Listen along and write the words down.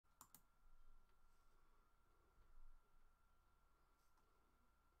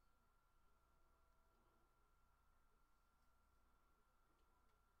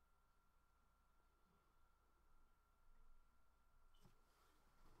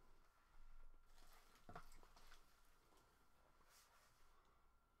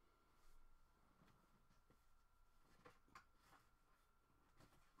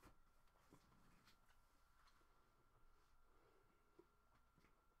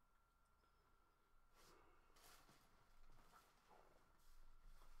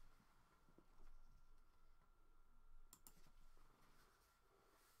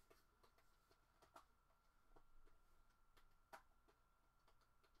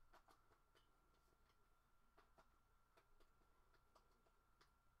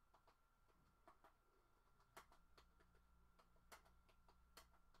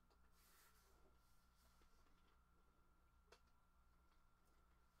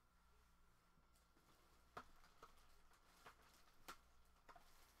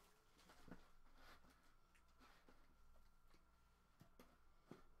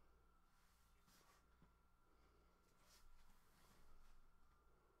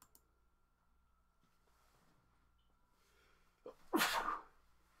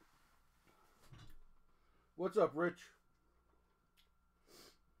What's up, Rich?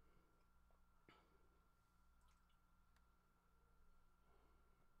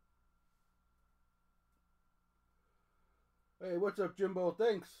 Hey, what's up, Jimbo?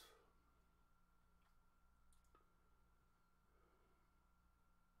 Thanks.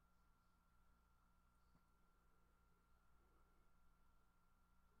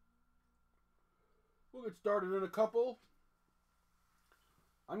 We'll get started in a couple.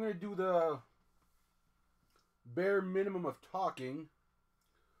 I'm going to do the bare minimum of talking.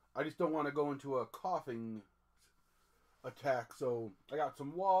 I just don't want to go into a coughing attack. So I got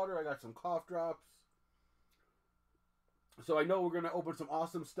some water. I got some cough drops. So I know we're going to open some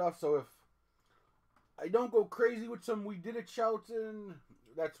awesome stuff. So if I don't go crazy with some We Did It shouts in,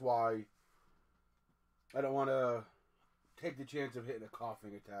 that's why. I don't want to take the chance of hitting a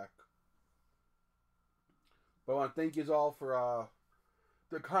coughing attack. But I want to thank you all for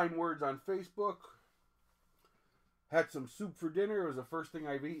the kind words on Facebook. Had some soup for dinner. It was the first thing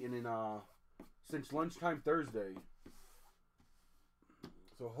I've eaten in since lunchtime Thursday.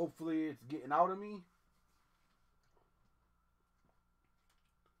 So hopefully it's getting out of me.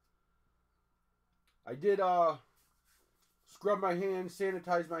 I did scrub my hands,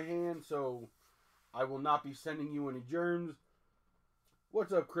 sanitize my hands, so I will not be sending you any germs.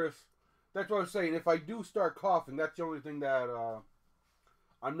 What's up, Chris? That's what I was saying. If I do start coughing, that's the only thing that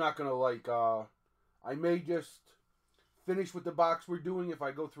I'm not going to like. I may just finish with the box we're doing if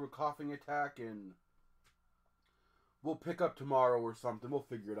I go through a coughing attack, and we'll pick up tomorrow or something. We'll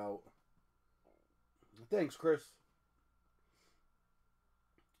figure it out. Thanks, Chris.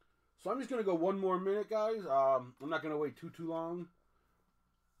 So I'm just going to go one more minute, guys. I'm not going to wait too long.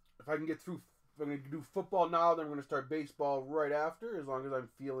 If I can get through, if I'm going to do football now, then I'm going to start baseball right after, as long as I'm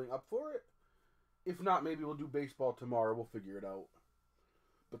feeling up for it. If not, maybe we'll do baseball tomorrow. We'll figure it out.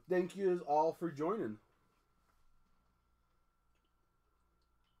 But thank you all for joining.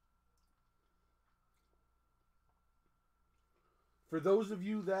 For those of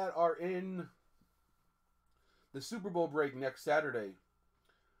you that are in the Super Bowl break next Saturday,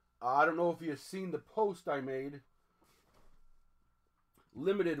 I don't know if you've seen the post I made.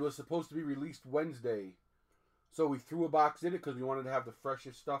 Limited was supposed to be released Wednesday. So we threw a box in it because we wanted to have the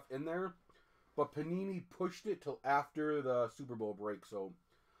freshest stuff in there. But Panini pushed it till after the Super Bowl break. So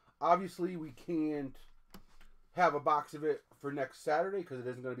obviously we can't have a box of it for next Saturday because it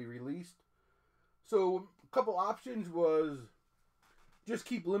isn't going to be released. So a couple options was just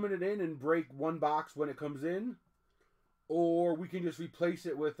keep limited in and break one box when it comes in. Or we can just replace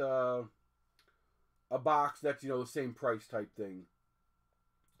it with a box that's, the same price type thing.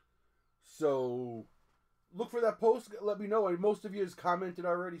 So look for that post. Let me know. And most of you has commented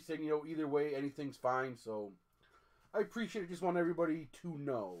already saying, either way, anything's fine. So I appreciate it. Just want everybody to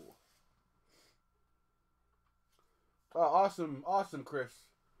know. Awesome, Chris.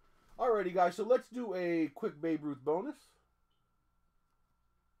 Alrighty, guys. So let's do a quick Babe Ruth bonus.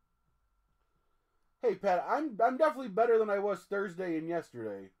 Hey, Pat, I'm definitely better than I was Thursday and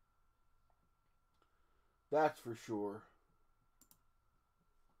yesterday. That's for sure.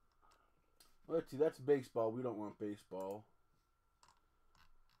 Let's see, that's baseball. We don't want baseball.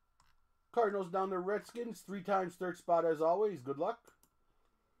 Cardinals down there, Redskins. 3 times third spot as always. Good luck.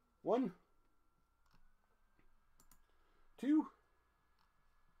 1, 2,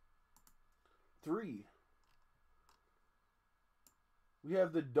 3. We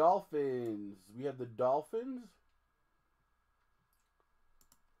have the Dolphins.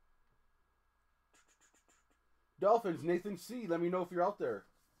 Dolphins, Nathan C. Let me know if you're out there.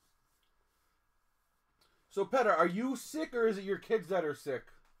 So, Petter, are you sick or is it your kids that are sick?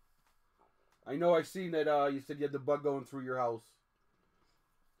 I know I've seen that you said you had the bug going through your house.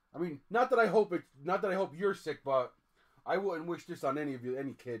 I mean, not that I hope you're sick, but I wouldn't wish this on any of you,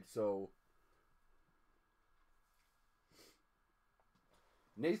 any kid, so.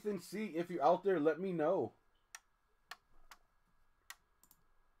 Nathan C., if you're out there, let me know.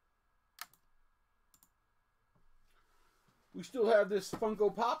 We still have this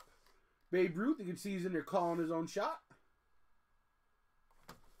Funko Pop. Babe Ruth, you can see he's in there calling his own shot.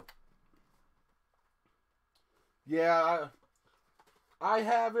 Yeah, I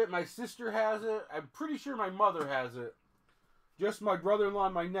have it. My sister has it. I'm pretty sure my mother has it. Just my brother-in-law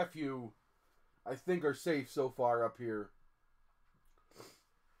and my nephew, I think, are safe so far up here.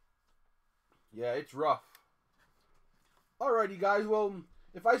 Yeah, it's rough. Alrighty, guys. Well,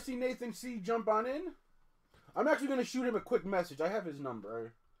 if I see Nathan C. jump on in, I'm actually going to shoot him a quick message. I have his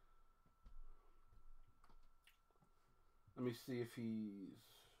number. Let me see if he's...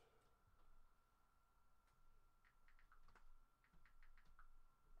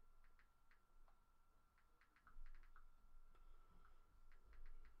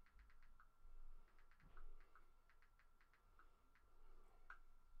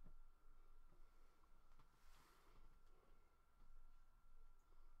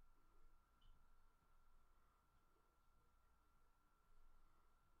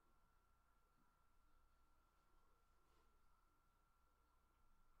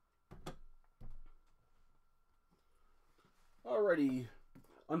 Alrighty.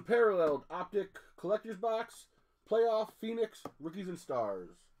 Unparalleled Optic Collector's Box. Playoff, Phoenix, Rookies and Stars.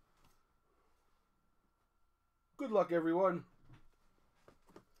 Good luck, everyone.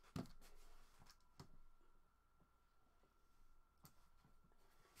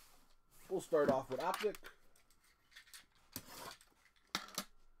 We'll start off with Optic.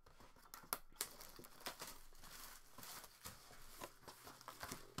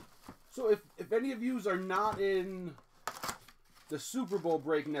 So if any of yous are not in the Super Bowl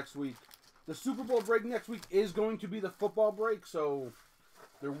break next week, the Super Bowl break next week is going to be the football break, so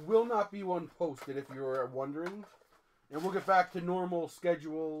there will not be one posted if you're wondering. And we'll get back to normal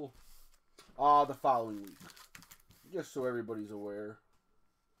schedule the following week. Just so everybody's aware.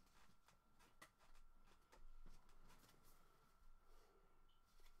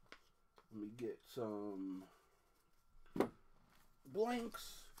 Let me get some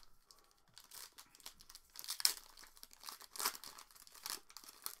blanks.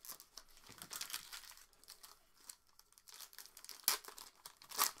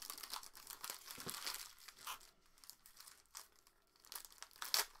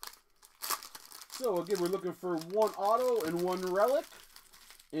 So again, we're looking for one auto and one relic,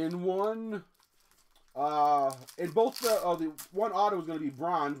 and one, and both the one auto is going to be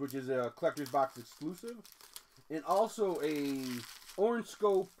bronze, which is a collector's box exclusive, and also a orange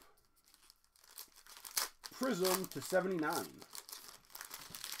scope prism to 79.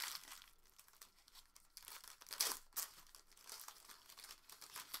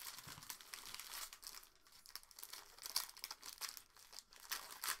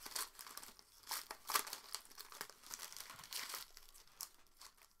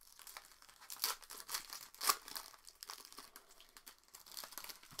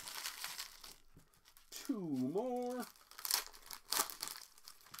 Two more.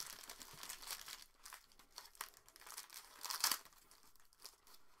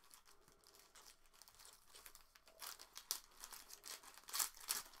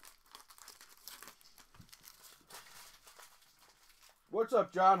 What's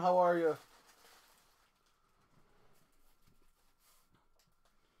up, John? How are you?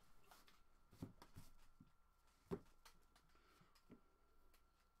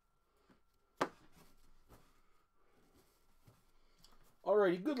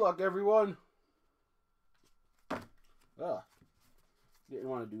 Alrighty, good luck, everyone. Didn't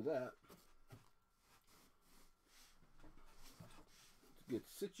want to do that. Let's get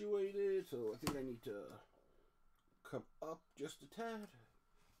situated, so I think I need to come up just a tad.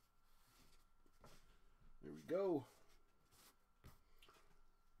 There we go.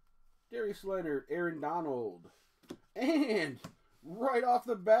 Darius Leonard, Aaron Donald. And right off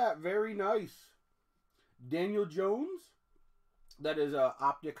the bat, very nice. Daniel Jones. That is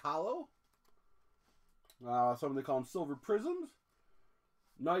Optic Hollow. Some they call them Silver Prisms.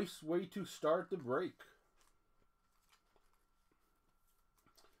 Nice way to start the break.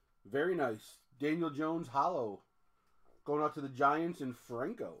 Very nice. Daniel Jones Hollow. Going out to the Giants and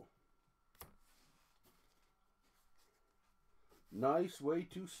Franco. Nice way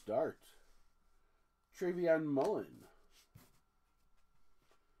to start. Travion Mullen.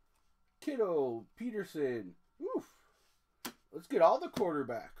 Kittle, Peterson. Oof. Let's get all the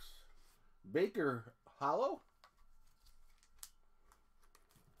quarterbacks. Baker Hollow.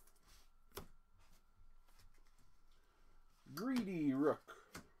 Greedy Rook.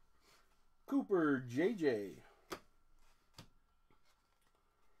 Cooper JJ.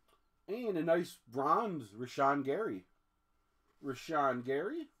 And a nice bronze Rashawn Gary. Rashawn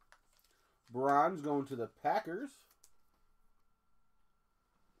Gary. Bronze going to the Packers.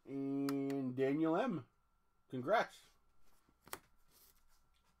 And Daniel M. Congrats.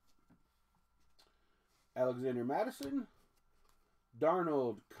 Alexander Madison,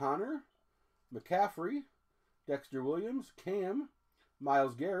 Darnold Connor, McCaffrey, Dexter Williams, Cam,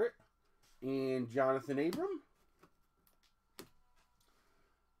 Myles Garrett, and Jonathan Abram.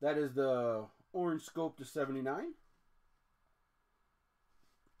 That is the orange scope to 79.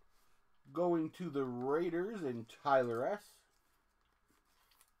 Going to the Raiders and Tyler S.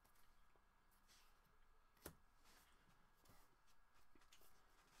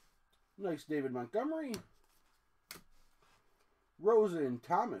 Nice David Montgomery. Rosen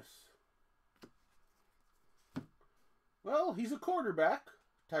Thomas. Well, he's a quarterback.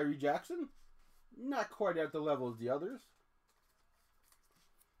 Tyree Jackson. Not quite at the level as the others.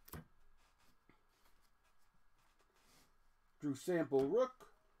 Drew Sample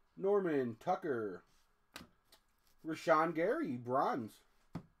Rook. Norman Tucker. Rashawn Gary, bronze.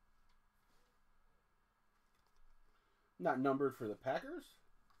 Not numbered for the Packers.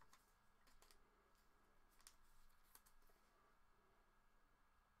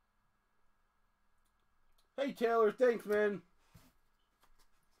 Hey, Taylor. Thanks, man.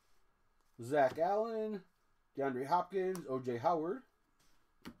 Zach Allen. DeAndre Hopkins. O.J. Howard.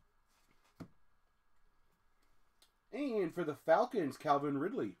 And for the Falcons, Calvin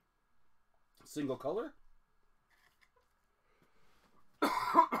Ridley. Single color.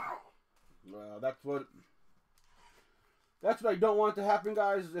 Well, that's what I don't want to happen,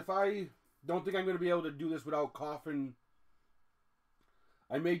 guys. If I don't think I'm going to be able to do this without coughing,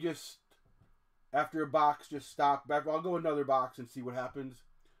 I may just, after a box, just stop. I'll go another box and see what happens.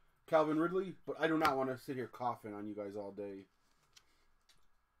 Calvin Ridley, but I do not want to sit here coughing on you guys all day.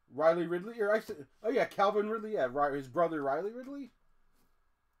 Riley Ridley, or I said, oh yeah, Calvin Ridley, yeah, his brother Riley Ridley.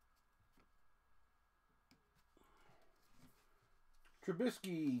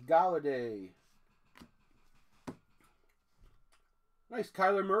 Trubisky, Galladay. Nice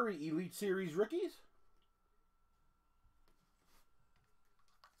Kyler Murray, Elite Series rookies.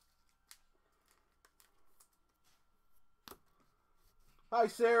 Hi,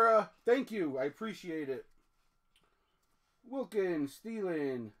 Sarah. Thank you. I appreciate it. Wilkins,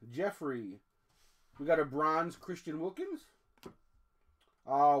 Thielen, Jeffrey. We got a bronze Christian Wilkins.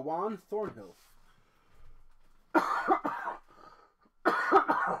 Juan Thornhill.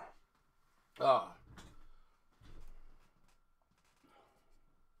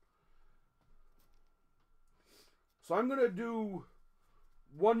 So I'm going to do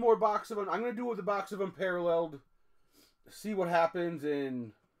one more box of them. I'm going to do with the box of Unparalleled. See what happens.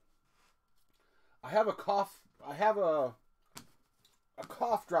 And I have a cough. I have a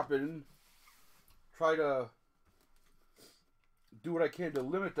cough drop in. Try to do what I can to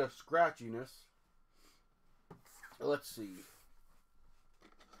limit the scratchiness. Let's see.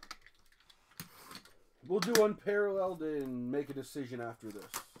 We'll do Unparalleled and make a decision after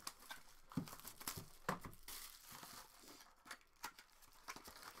this.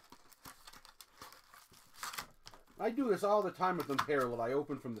 I do this all the time with Unparalleled. I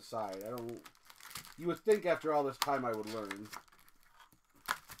open from the side. I don't. You would think after all this time I would learn.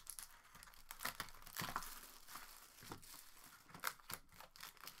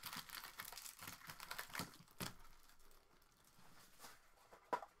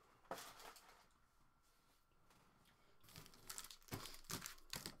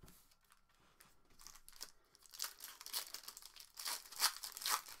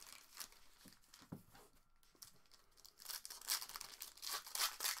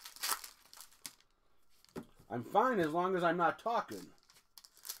 I'm fine as long as I'm not talking,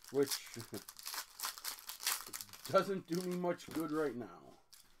 which doesn't do me much good right now.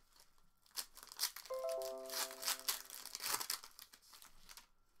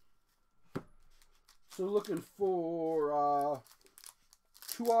 So looking for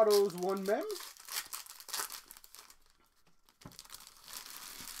 2 autos, 1 mem.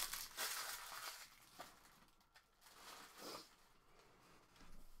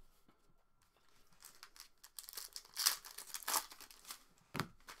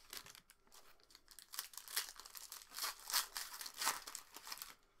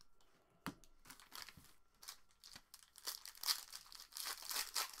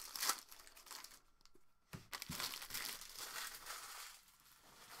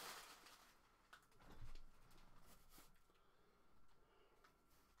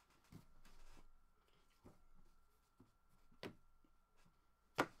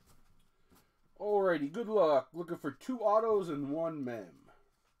 Alrighty, good luck. Looking for 2 autos and 1 mem.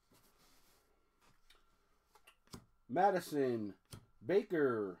 Madison,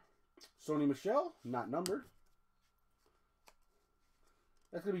 Baker, Sony Michel, not numbered.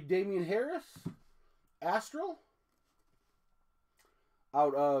 That's going to be Damian Harris, Astral,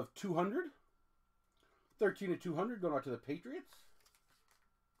 out of 200. 13 of 200 going out to the Patriots.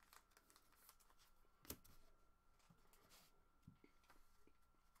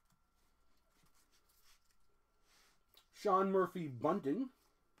 Sean Murphy Bunting,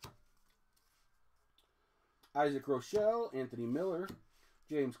 Isaac Rochelle, Anthony Miller,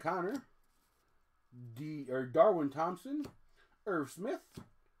 James Conner, Darwin Thompson, Irv Smith,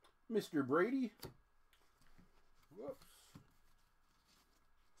 Mr. Brady. Whoops.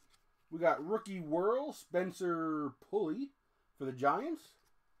 We got Rookie Whirl, Spencer Pulley for the Giants.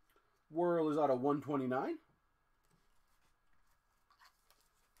 Whirl is out of 129.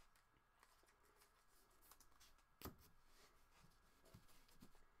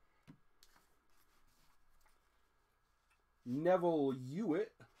 Neville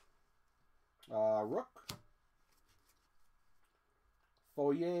Hewitt, Rook.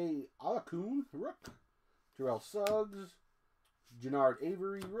 Foye Alakun, Rook. Terrell Suggs, Jannard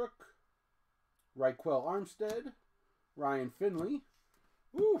Avery, Rook. Raquel Armstead, Ryan Finley.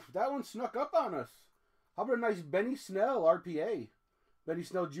 Ooh, that one snuck up on us. How about a nice Benny Snell RPA? Benny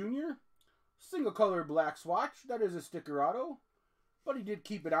Snell Jr. Single color black swatch. That is a sticker auto, but he did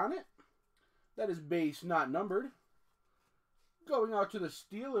keep it on it. That is base, not numbered. Going out to the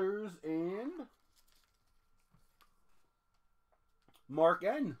Steelers and Mark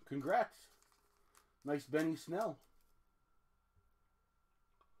N. Congrats. Nice Benny Snell.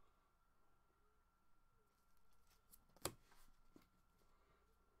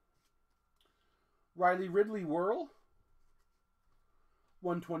 Riley Ridley Whirl.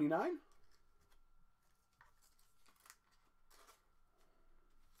 129.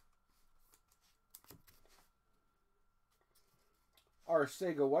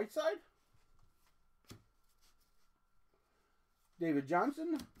 Arcega Whiteside. David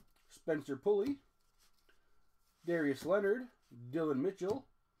Johnson. Spencer Pulley. Darius Leonard. Dylan Mitchell.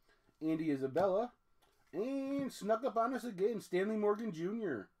 Andy Isabella. And snuck up on us again, Stanley Morgan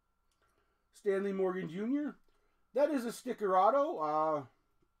Jr. Stanley Morgan Jr. That is a sticker auto.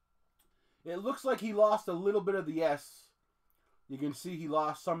 It looks like he lost a little bit of the S. You can see he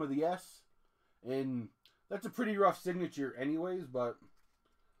lost some of the S. And that's a pretty rough signature anyways, but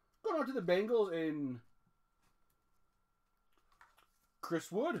going on to the Bengals and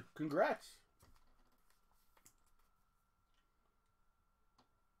Chris Wood. Congrats.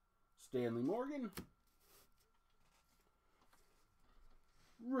 Stanley Morgan.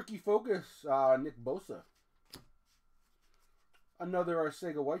 Rookie Focus, Nick Bosa. Another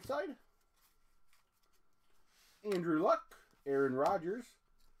Arcega Whiteside. Andrew Luck. Aaron Rodgers.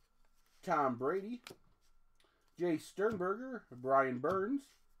 Tom Brady. Jay Sternberger. Brian Burns.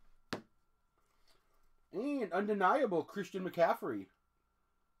 And undeniable Christian McCaffrey.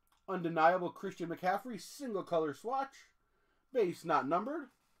 Undeniable Christian McCaffrey. Single color swatch. Base not numbered.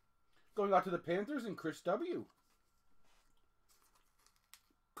 Going out to the Panthers and Chris W.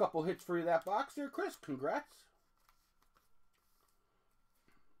 Couple hits for you that box there, Chris. Congrats.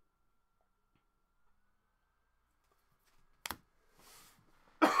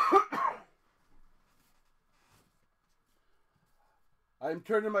 I'm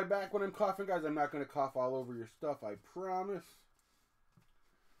turning my back when I'm coughing, guys. I'm not going to cough all over your stuff, I promise.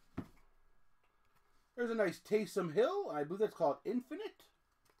 There's a nice Taysom Hill. I believe that's called Infinite.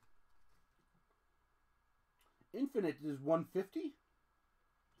 Infinite is 150.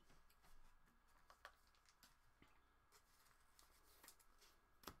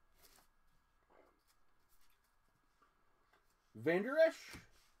 Van Der Esch,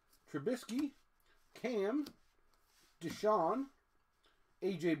 Trubisky, Cam, Deshaun,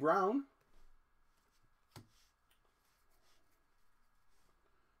 A.J. Brown.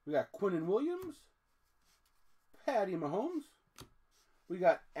 We got Quinnen Williams, Patty Mahomes. We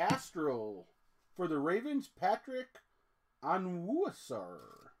got Astral for the Ravens, Patrick Onwuasor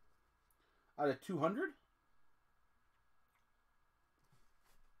out of 200.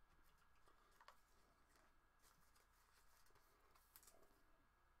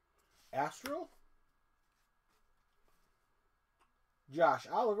 Astral. Josh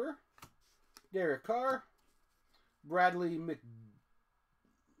Oliver. Derek Carr. Bradley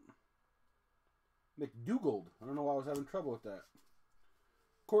McDougald. I don't know why I was having trouble with that.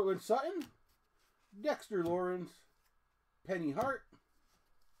 Cortland Sutton. Dexter Lawrence. Penny Hart.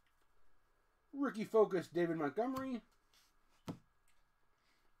 Rookie Focus David Montgomery.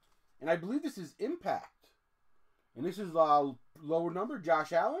 And I believe this is Impact. And this is a lower number.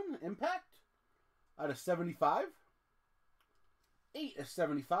 Josh Allen, Impact, out of 75. 8 of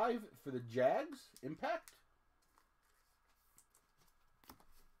 75 for the Jags, Impact.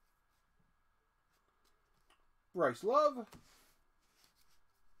 Bryce Love.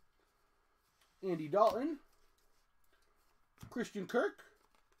 Andy Dalton. Christian Kirk.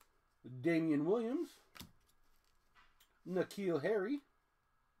 Damian Williams. N'Keal Harry.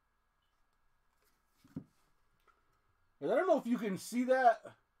 And I don't know if you can see that,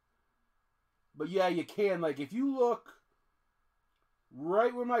 but yeah, you can. Like, if you look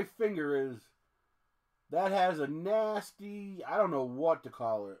right where my finger is, that has a nasty, I don't know what to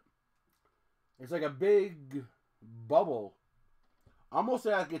call it. It's like a big bubble. Almost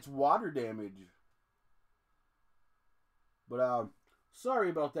like it's water damage. But,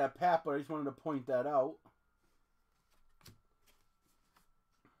 sorry about that, Pat, but I just wanted to point that out.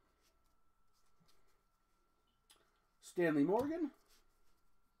 Stanley Morgan.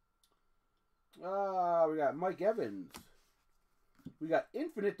 We got Mike Evans. We got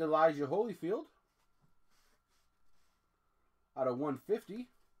Infinite Elijah Holyfield out of 150.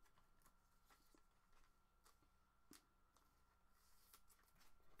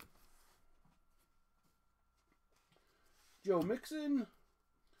 Joe Mixon.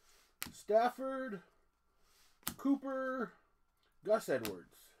 Stafford. Cooper, Gus Edwards.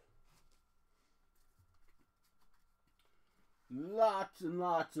 Lots and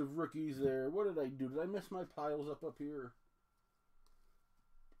lots of rookies there. What did I do? Did I mess my piles up here?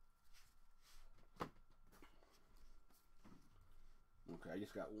 Okay, I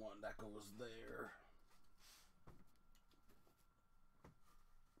just got one. That goes there.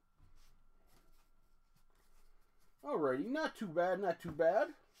 Alrighty, not too bad, not too bad.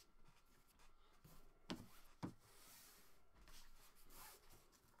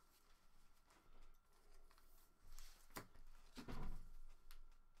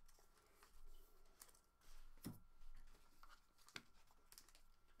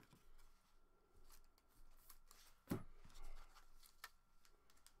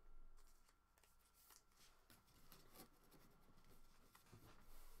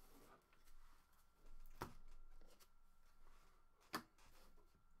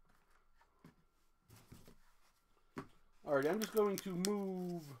 Alright, I'm just going to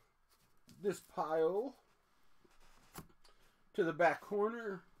move this pile to the back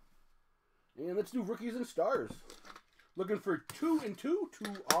corner. And let's do rookies and stars. Looking for 2 and 2,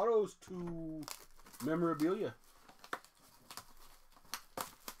 2 autos, 2 memorabilia.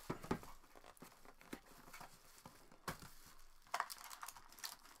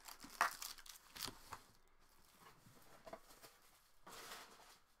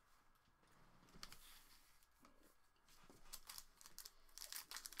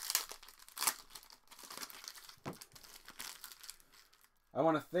 I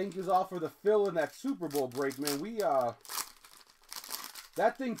want to thank you all for the fill in that Super Bowl break, man.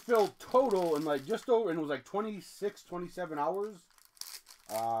 That thing filled total in like just over, and it was like 26, 27 hours.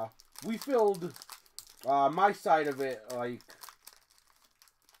 We filled my side of it, like,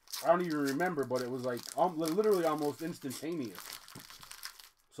 I don't even remember, but it was like literally almost instantaneous.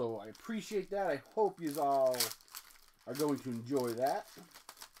 So I appreciate that. I hope you all are going to enjoy that.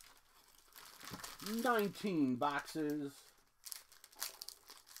 19 boxes.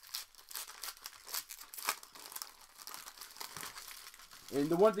 And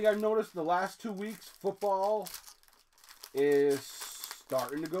the one thing I've noticed the last 2 weeks, football is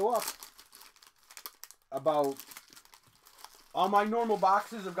starting to go up. About, all my normal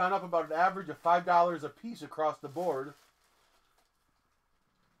boxes have gone up about an average of $5 a piece across the board.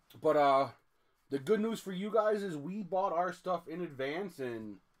 But the good news for you guys is we bought our stuff in advance,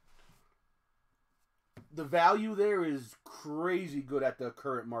 and the value there is crazy good at the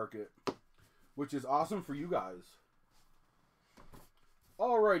current market, which is awesome for you guys.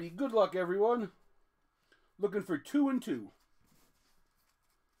 Alrighty, good luck everyone. Looking for 2 and 2.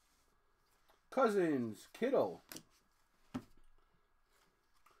 Cousins, Kittle.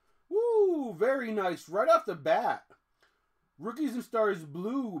 Woo, very nice. Right off the bat. Rookies and Stars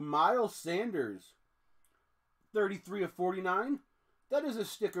Blue, Miles Sanders. 33 of 49. That is a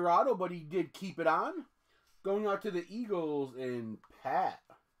sticker auto, but he did keep it on. Going out to the Eagles and Pat.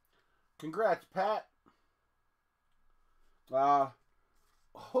 Congrats, Pat.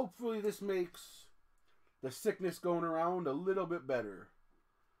 Hopefully this makes the sickness going around a little bit better.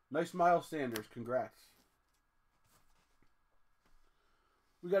 Nice Miles Sanders. Congrats.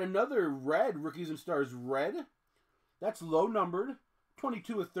 We got another red. Rookies and Stars red. That's low numbered.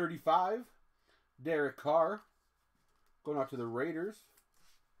 22 of 35. Derek Carr. Going out to the Raiders.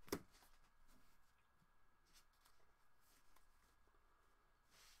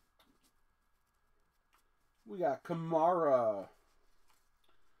 We got Kamara.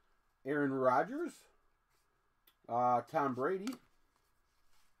 Aaron Rodgers. Tom Brady.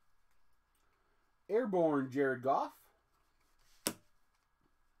 Airborne Jared Goff.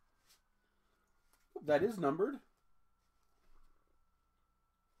 That is numbered.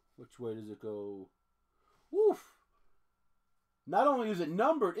 Which way does it go? Woof! Not only is it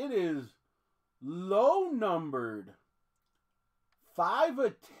numbered, it is low numbered. 5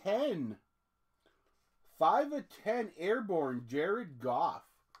 of 10. 5 of 10 Airborne Jared Goff.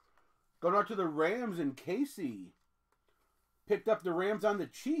 Going out to the Rams and Casey. Picked up the Rams on the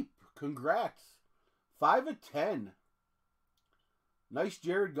cheap. Congrats. 5 of 10. Nice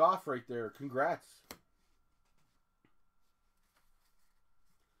Jared Goff right there. Congrats.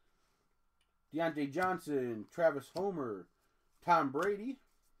 Deontay Johnson, Travis Homer, Tom Brady,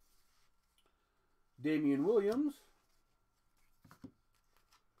 Damian Williams.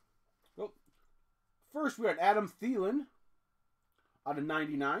 Oh, first we got Adam Thielen out of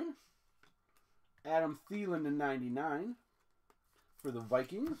 99. Adam Thielen to 99 for the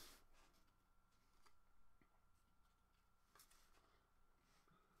Vikings.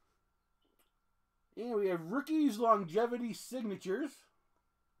 And we have Rookies Longevity Signatures.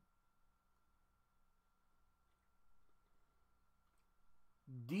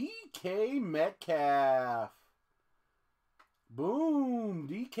 DK Metcalf. Boom.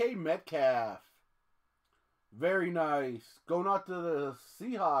 DK Metcalf. Very nice. Going out to the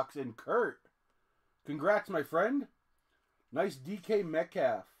Seahawks and Kurt. Congrats, my friend. Nice DK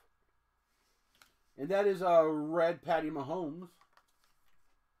Metcalf. And that is a red Patty Mahomes.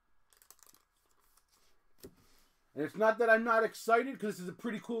 And it's not that I'm not excited because this is a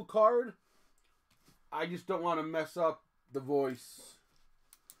pretty cool card. I just don't want to mess up the voice.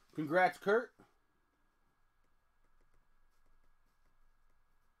 Congrats, Kurt.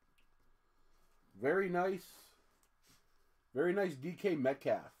 Very nice. Very nice DK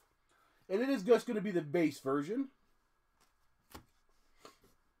Metcalf. And it is just going to be the base version.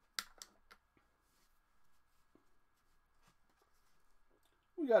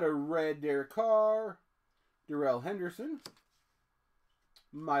 We got a red Derek Carr, Darrell Henderson,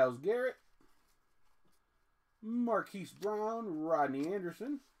 Myles Garrett, Marquise Brown, Rodney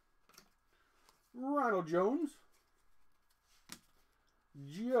Anderson, Ronald Jones,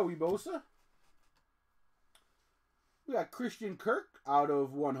 Joey Bosa. We got Christian Kirk out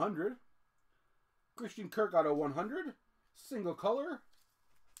of 100. Christian Kirk out of 100. Single color.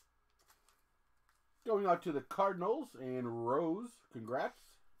 Going out to the Cardinals and Rose. Congrats.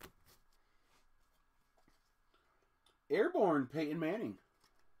 Airborne Peyton Manning.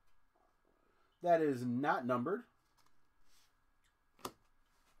 That is not numbered.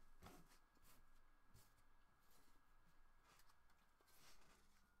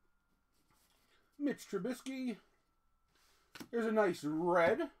 Mitch Trubisky. Here's a nice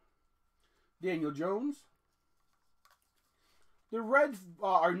red. Daniel Jones. The reds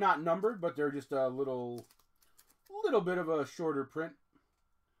are not numbered, but they're just a little bit of a shorter print.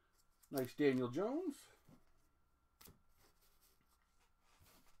 Nice Daniel Jones.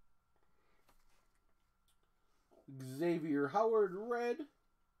 Xavier Howard, red.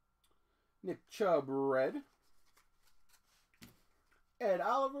 Nick Chubb, red. Ed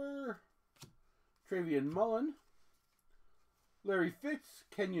Oliver. Travion Mullen. Larry Fitz,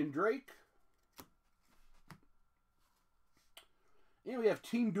 Kenyon Drake. And we have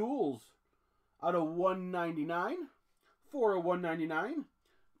Team Duels out of 199. 4 of 199.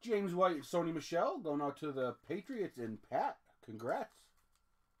 James White, Sony Michel going out to the Patriots and Pat. Congrats.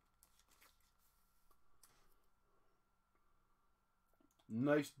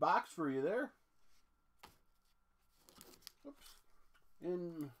 Nice box for you there. Oops.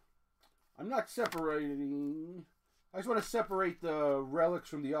 And I'm not separating. I just want to separate the relics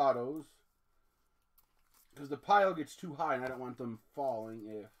from the autos. Because the pile gets too high and I don't want them falling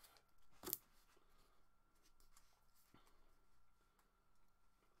if...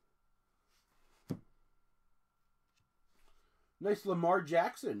 Nice Lamar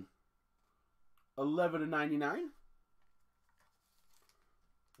Jackson. 11 of 99.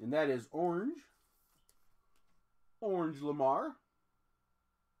 And that is orange. Orange Lamar.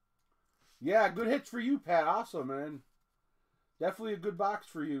 Yeah, good hits for you, Pat. Awesome, man. Definitely a good box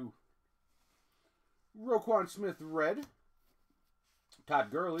for you. Roquan Smith, red.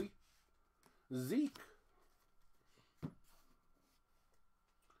 Todd Gurley. Zeke.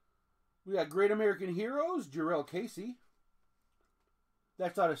 We got Great American Heroes, Jarrell Casey.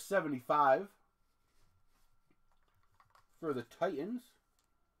 That's out of 75 for the Titans.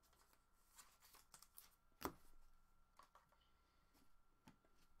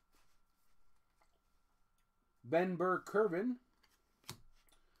 Ben Burr-Kirven.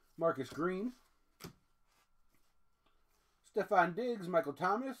 Marcus Green. Stephon Diggs, Michael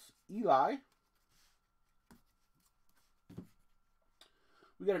Thomas, Eli.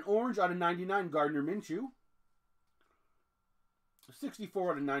 We got an orange out of 99, Gardner Minshew.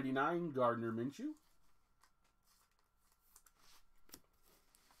 64 out of 99, Gardner Minshew.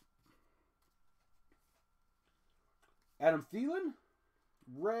 Adam Thielen,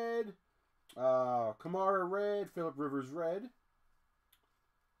 red. Kamara, red. Phillip Rivers, red.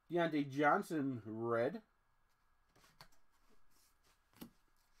 Deontay Johnson, red.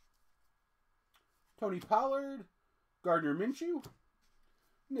 Tony Pollard, Gardner Minshew.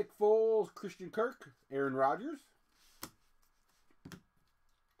 Nick Foles, Christian Kirk, Aaron Rodgers.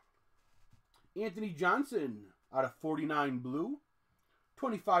 Anthony Johnson out of 49 blue.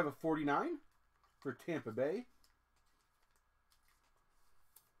 25 of 49 for Tampa Bay.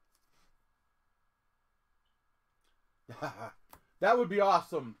 That would be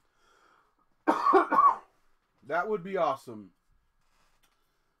awesome. That would be awesome.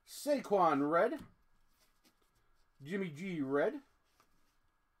 Saquon, red. Jimmy G, red.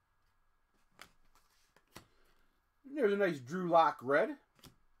 There's a nice Drew Lock, red.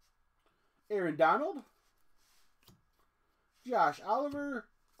 Aaron Donald. Josh Oliver.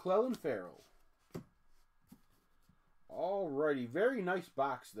 Clelin Ferrell. Alrighty, very nice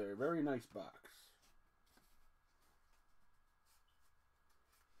box there. Very nice box.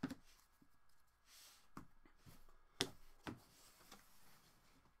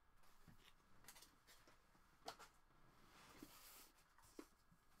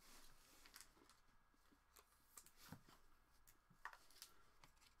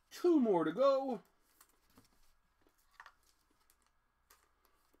 Two more to go.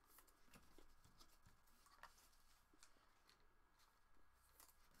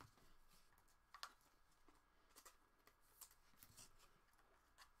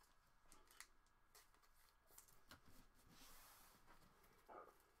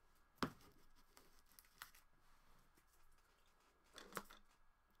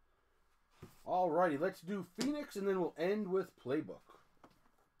 Alrighty, let's do Phoenix and then we'll end with Playbook.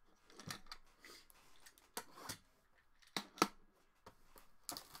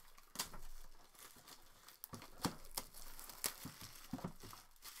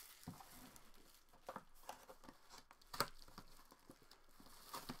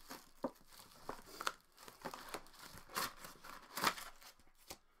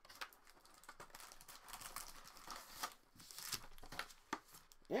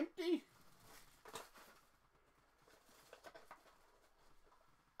 Empty.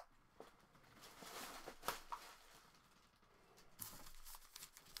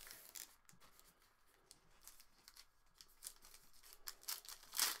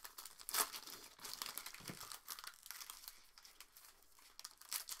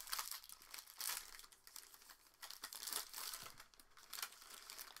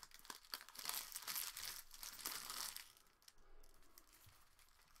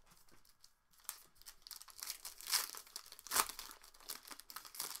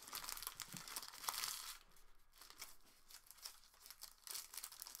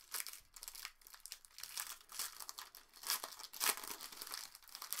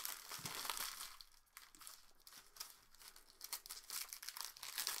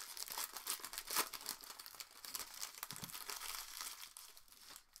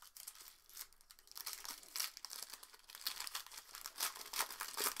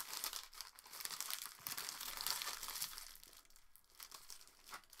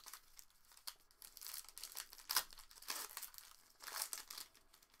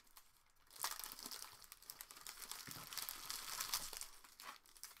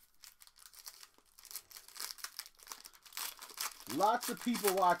 Lots of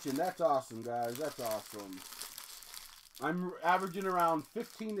people watching. That's awesome, guys. That's awesome. I'm averaging around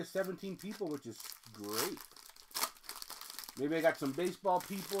 15 to 17 people, which is great. Maybe I got some baseball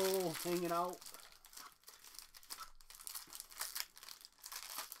people hanging out.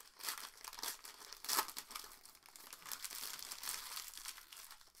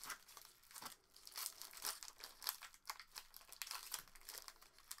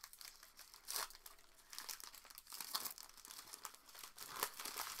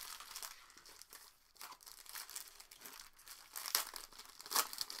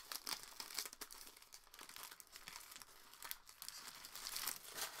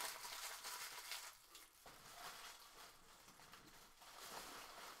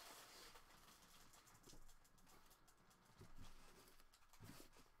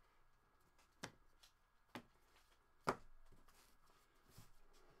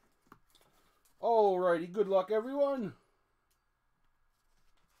 Alrighty, good luck, everyone.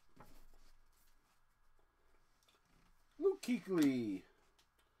 Luke Kuechly.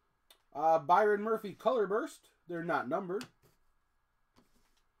 Byron Murphy, Color Burst. They're not numbered.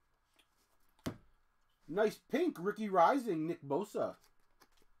 Nice pink, Ricky Rising, Nick Bosa.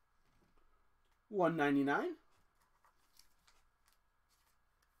 $1.99.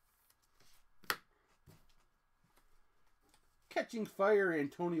 Catching Fire,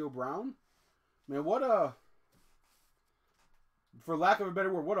 Antonio Brown. Man, what a, for lack of a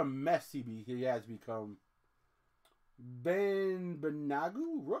better word, what a mess he has become. Ben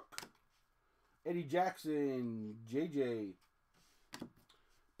Benagu, Rook. Eddie Jackson, JJ.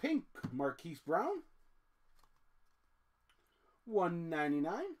 Pink, Marquise Brown.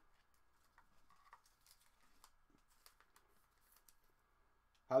 $1.99.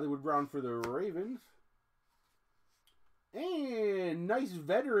 Hollywood Brown for the Ravens. And nice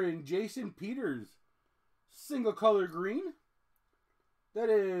veteran, Jason Peters. Single color green. That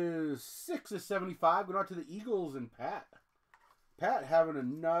is 6 of 75. Going out to the Eagles and Pat. Pat having a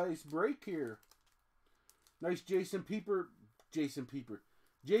nice break here. Nice Jason Peters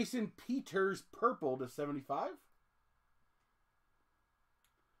purple to 75.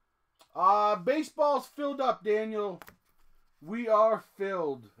 Baseball's filled up, Daniel. We are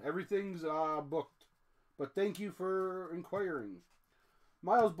filled. Everything's booked. But thank you for inquiring.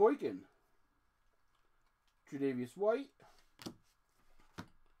 Miles Boykin. Tre'Davious White.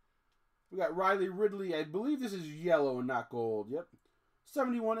 We got Riley Ridley. I believe this is yellow and not gold. Yep.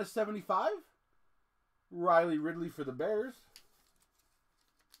 71/75. Riley Ridley for the Bears.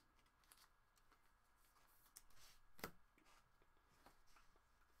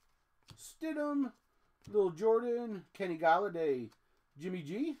 Stidham, Lil Jordan, Kenny Galladay, Jimmy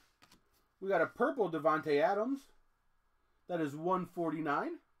G. We got a purple Devontae Adams. That is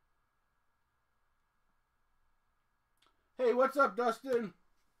 149. Hey, what's up, Dustin?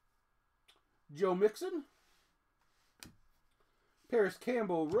 Joe Mixon. Paris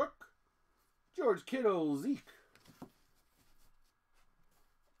Campbell, Rook. George Kittle, Zeke.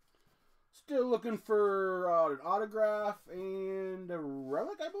 Still looking for an autograph and a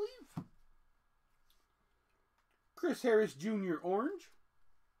relic, I believe. Chris Harris Jr. Orange.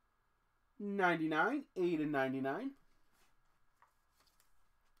 99. 8/99.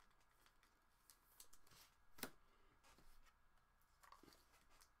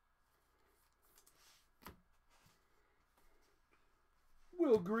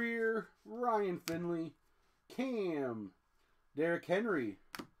 Will Greer, Ryan Finley, Cam, Derrick Henry.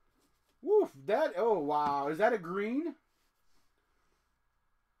 Woof, that, oh wow, is that a green?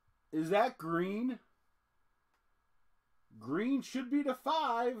 Is that green? Green should be to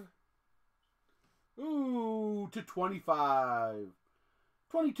 5. Ooh, to 25.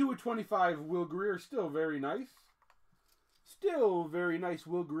 22/25, Will Greer, still very nice. Still very nice,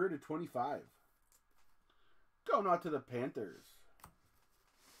 Will Greer to 25. Going out to the Panthers.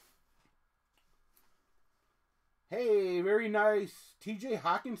 Hey, very nice. TJ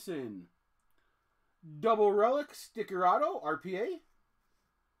Hawkinson. Double relic, sticker auto, RPA.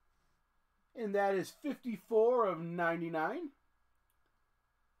 And that is 54/99.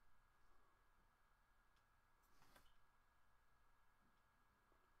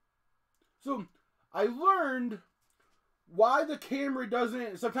 So, I learned why the camera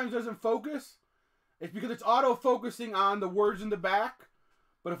sometimes doesn't focus. It's because it's auto-focusing on the words in the back.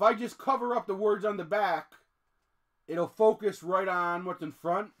 But if I just cover up the words on the back, it'll focus right on what's in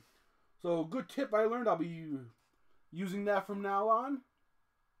front. So, good tip I learned. I'll be using that from now on.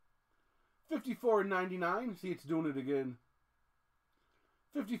 54/99. See, it's doing it again.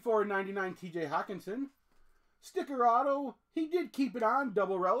 54/99 TJ Hawkinson. Sticker auto. He did keep it on.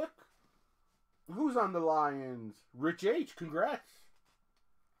 Double relic. Who's on the Lions? Rich H. Congrats.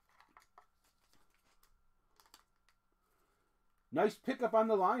 Nice pickup on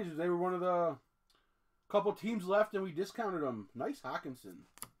the Lions. They were one of the couple teams left and we discounted them. Nice Hawkinson.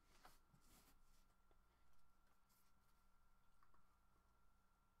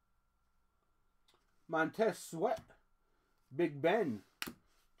 Montez Sweat. Big Ben.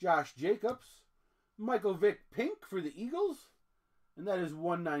 Josh Jacobs. Michael Vick Pink for the Eagles. And that is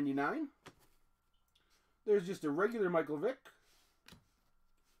 $1.99. There's just a regular Michael Vick.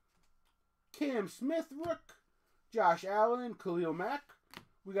 Cam Smith Rook. Josh Allen. Khalil Mack.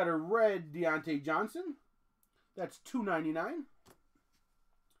 We got a red Deontay Johnson. That's $2.99.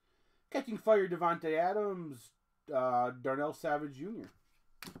 Catching Fire Devontae Adams. Darnell Savage Jr.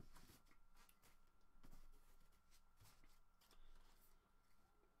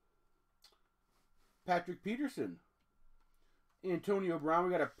 Patrick Peterson. Antonio Brown.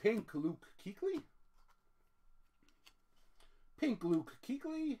 We got a pink Luke Kuechly. Pink Luke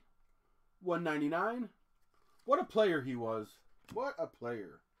Kuechly. $1.99. What a player he was. What a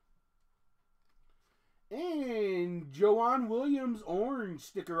player. And Joanne Williams orange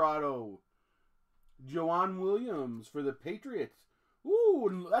sticker auto. Joanne Williams for the Patriots.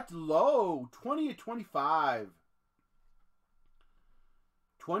 Ooh, that's low. 20/25.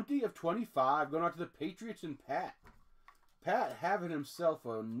 20/25. Going out to the Patriots and Pat. Pat having himself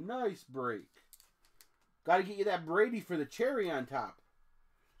a nice break. Got to get you that Brady for the cherry on top.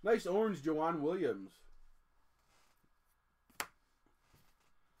 Nice orange Joanne Williams.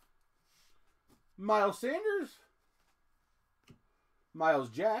 Miles Sanders. Miles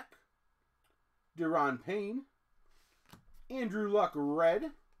Jack. Deron Payne. Andrew Luck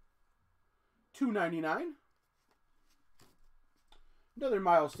red. $2.99. Another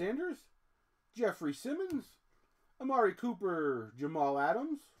Miles Sanders. Jeffrey Simmons. Amari Cooper. Jamal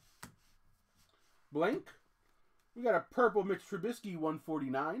Adams. Blank. We got a purple Mitch Trubisky,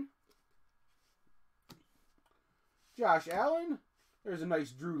 $149. Josh Allen. There's a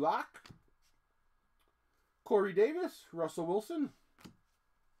nice Drew Lock. Corey Davis. Russell Wilson.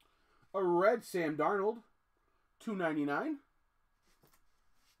 A red Sam Darnold. $2.99.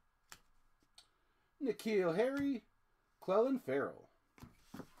 N'Keal Harry. Clelin Ferrell.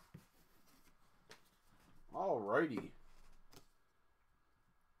 Alrighty.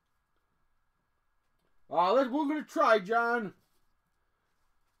 We're going to try, John.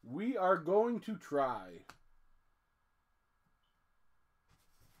 We are going to try.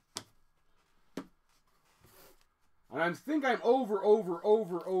 And I think I'm overdue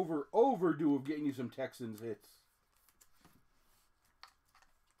of getting you some Texans hits.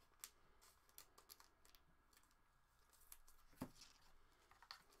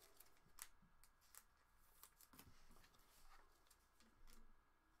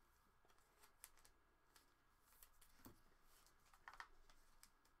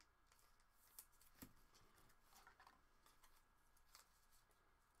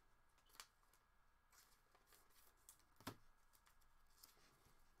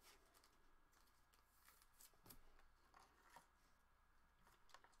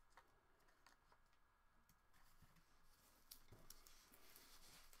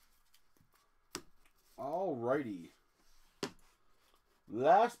 Alrighty.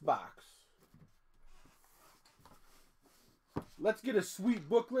 Last box. Let's get a sweet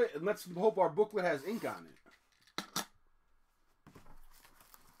booklet, and let's hope our booklet has ink on it.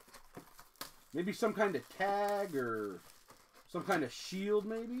 Maybe some kind of tag or some kind of shield,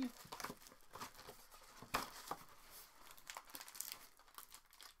 maybe.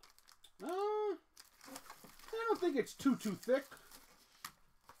 I don't think it's too thick.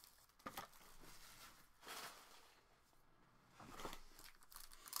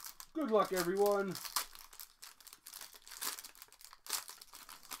 Good luck, everyone.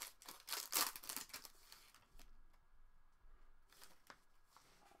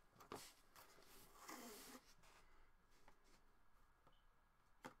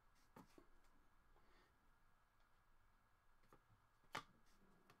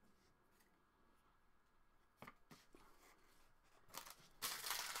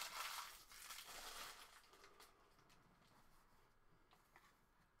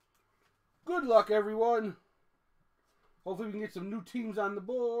 Good luck, everyone. Hopefully we can get some new teams on the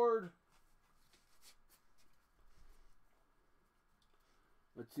board.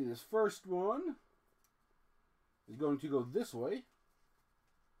 Let's see, this first one is going to go this way.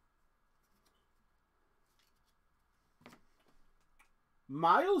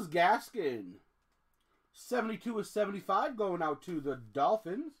 Myles Gaskin. 72 of 75 going out to the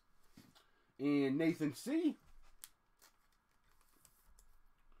Dolphins. And Nathan C.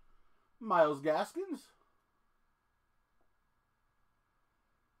 Myles Gaskins.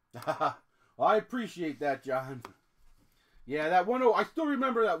 I appreciate that, John. Yeah, that 101. I still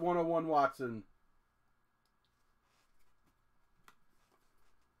remember that 101 Watson.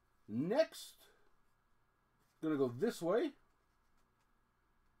 Next, gonna go this way.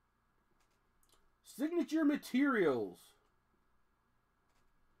 Signature Materials.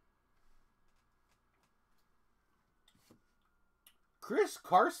 Chris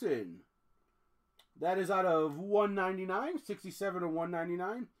Carson. That is out of 199, 67 to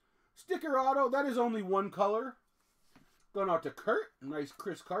 199. Sticker auto, that is only one color. Going out to Kurt. Nice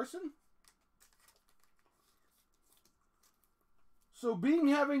Chris Carson. So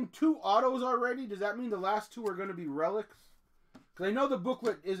having two autos already, does that mean the last two are going to be relics? Because I know the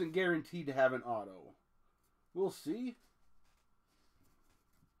booklet isn't guaranteed to have an auto. We'll see.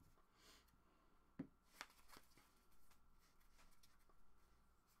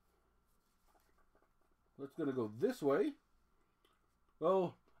 Let's gonna go this way.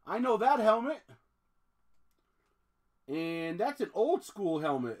 Oh, I know that helmet. And that's an old school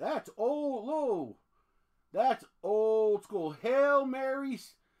helmet. That's old. Whoa. That's old school. Hail Mary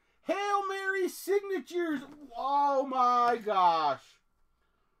signatures. Oh my gosh.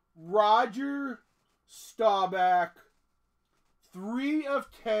 Roger Staubach. 3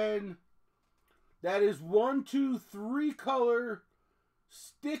 of 10. That is 1, 2, 3 color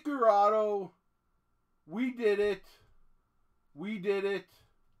sticker auto. We did it. We did it.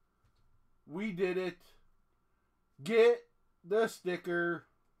 We did it. Get the sticker.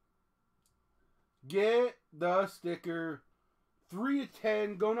 Get the sticker. 3 of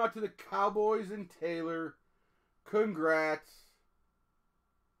 10. Going out to the Cowboys and Taylor. Congrats.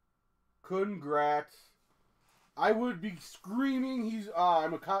 Congrats. I would be screaming.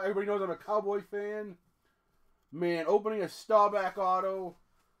 Everybody knows I'm a Cowboy fan. Man, opening a Staubach auto.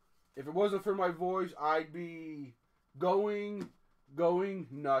 If it wasn't for my voice, I'd be going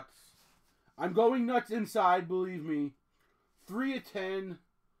nuts. I'm going nuts inside, believe me. 3 of 10.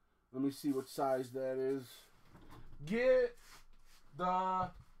 Let me see what size that is. Get the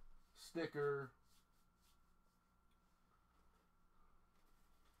sticker.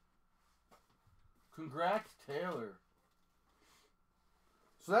 Congrats, Taylor.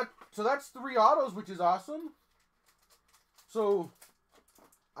 So that's 3 autos, which is awesome. So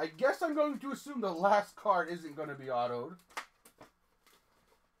I guess I'm going to assume the last card isn't going to be autoed.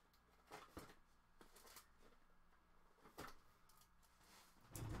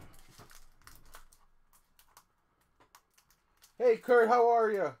 Hey Kurt, how are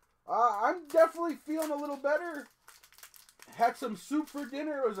you? I'm definitely feeling a little better. Had some soup for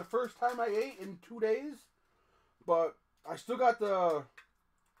dinner. It was the first time I ate in 2 days. But I still got the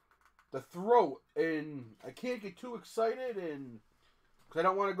throat, and I can't get too excited, and because I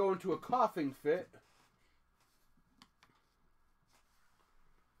don't want to go into a coughing fit.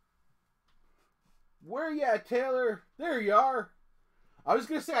 Where you at, Taylor? There you are. I was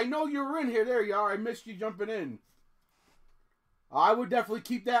going to say, I know you were in here. There you are. I missed you jumping in. I would definitely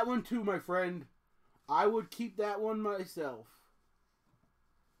keep that one too, my friend. I would keep that one myself.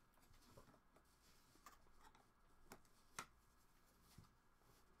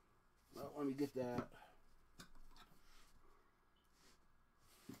 Well, let me get that.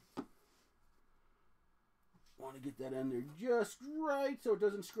 Want to get that in there just right so it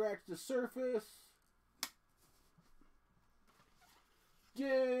doesn't scratch the surface.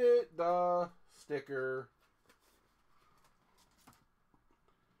 Get the sticker.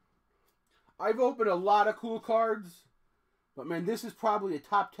 I've opened a lot of cool cards, but man, this is probably a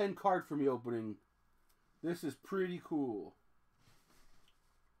top 10 card for me opening. This is pretty cool.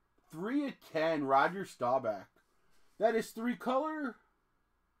 3 of 10, Roger Staubach. That is 3 color.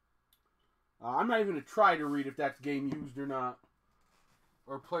 I'm not even going to try to read if that's game used or not.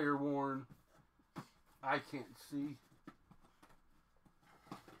 Or player worn. I can't see.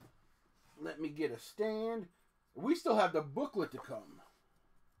 Let me get a stand. We still have the booklet to come.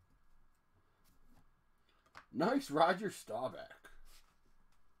 Nice Roger Staubach.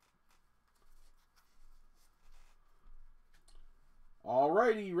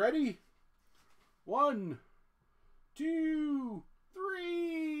 Alrighty, ready? 1, 2,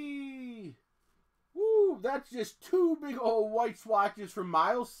 3. Woo, that's just 2 big old white swatches from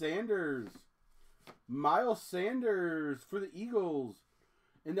Miles Sanders. Miles Sanders for the Eagles.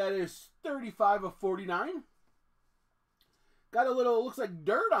 And that is 35 of 49. Got a little, looks like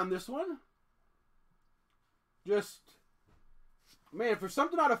dirt on this one. Just, man, for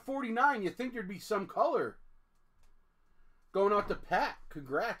something out of 49, you'd think there'd be some color. Going out to Pat.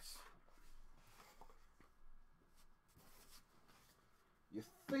 Congrats. You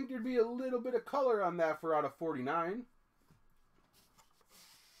think there'd be a little bit of color on that for out of 49.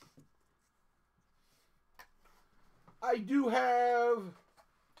 I do have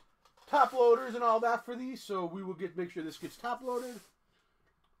top loaders and all that for these, so we will make sure this gets top loaded.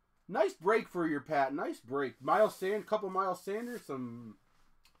 Nice break for your Pat. Nice break. Couple Miles Sanders, some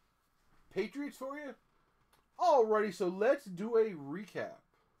Patriots for you. Alrighty, so let's do a recap.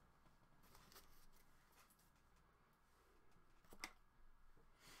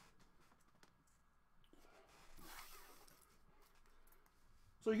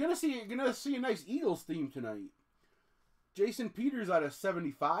 So you're gonna see a nice Eagles theme tonight. Jason Peters out of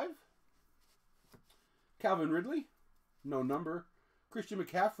 75. Calvin Ridley, no number. Christian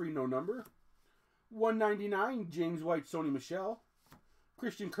McCaffrey, no number. 199, James White, Sony Michel.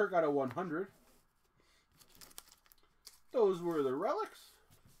 Christian Kirk out of 100. Those were the relics.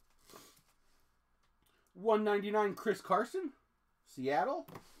 199, Chris Carson, Seattle.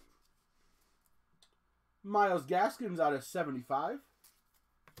 Myles Gaskins out of 75.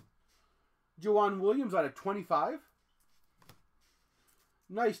 Jawan Williams out of 25.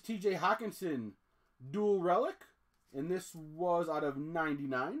 Nice TJ Hawkinson, dual relic. And this was out of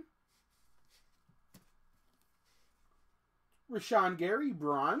 99. Rashawn Gary,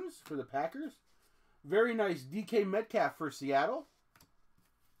 bronze for the Packers. Very nice DK Metcalf for Seattle.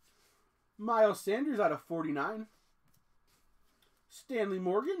 Miles Sanders out of 49. Stanley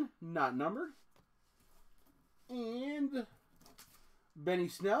Morgan, not numbered. And Benny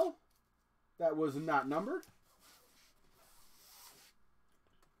Snell, that was not numbered.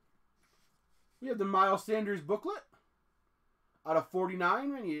 We have the Miles Sanders booklet. Out of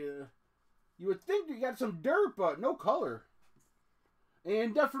 49, and you would think you got some dirt, but no color.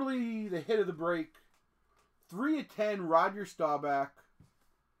 And definitely the hit of the break. 3 of 10, Roger Staubach.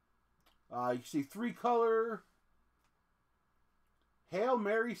 You see 3 color. Hail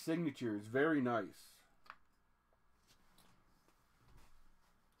Mary signatures. Very nice.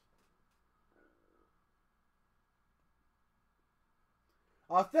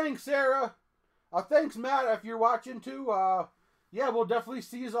 Thanks, Sarah. Thanks, Matt, if you're watching too. Yeah, we'll definitely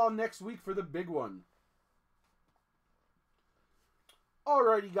see you all next week for the big one.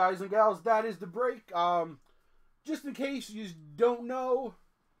 Alrighty, guys and gals, that is the break. Just in case you don't know,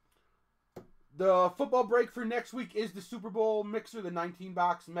 The football break for next week is the Super Bowl Mixer, the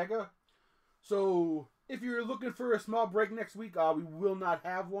 19-box Mega. So if you're looking for a small break next week, we will not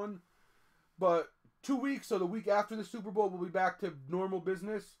have one. But 2 weeks, so the week after the Super Bowl, we'll be back to normal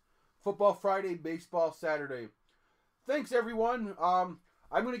business. Football Friday, baseball Saturday. Thanks, everyone. I'm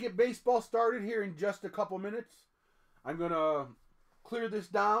going to get baseball started here in just a couple minutes. I'm going to clear this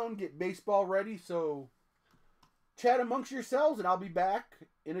down, get baseball ready. So chat amongst yourselves, and I'll be back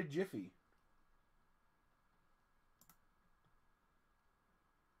in a jiffy.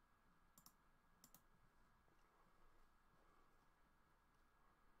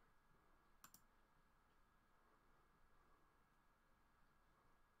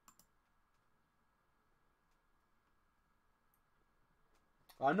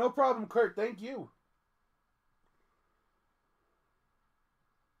 No problem, Kurt. Thank you.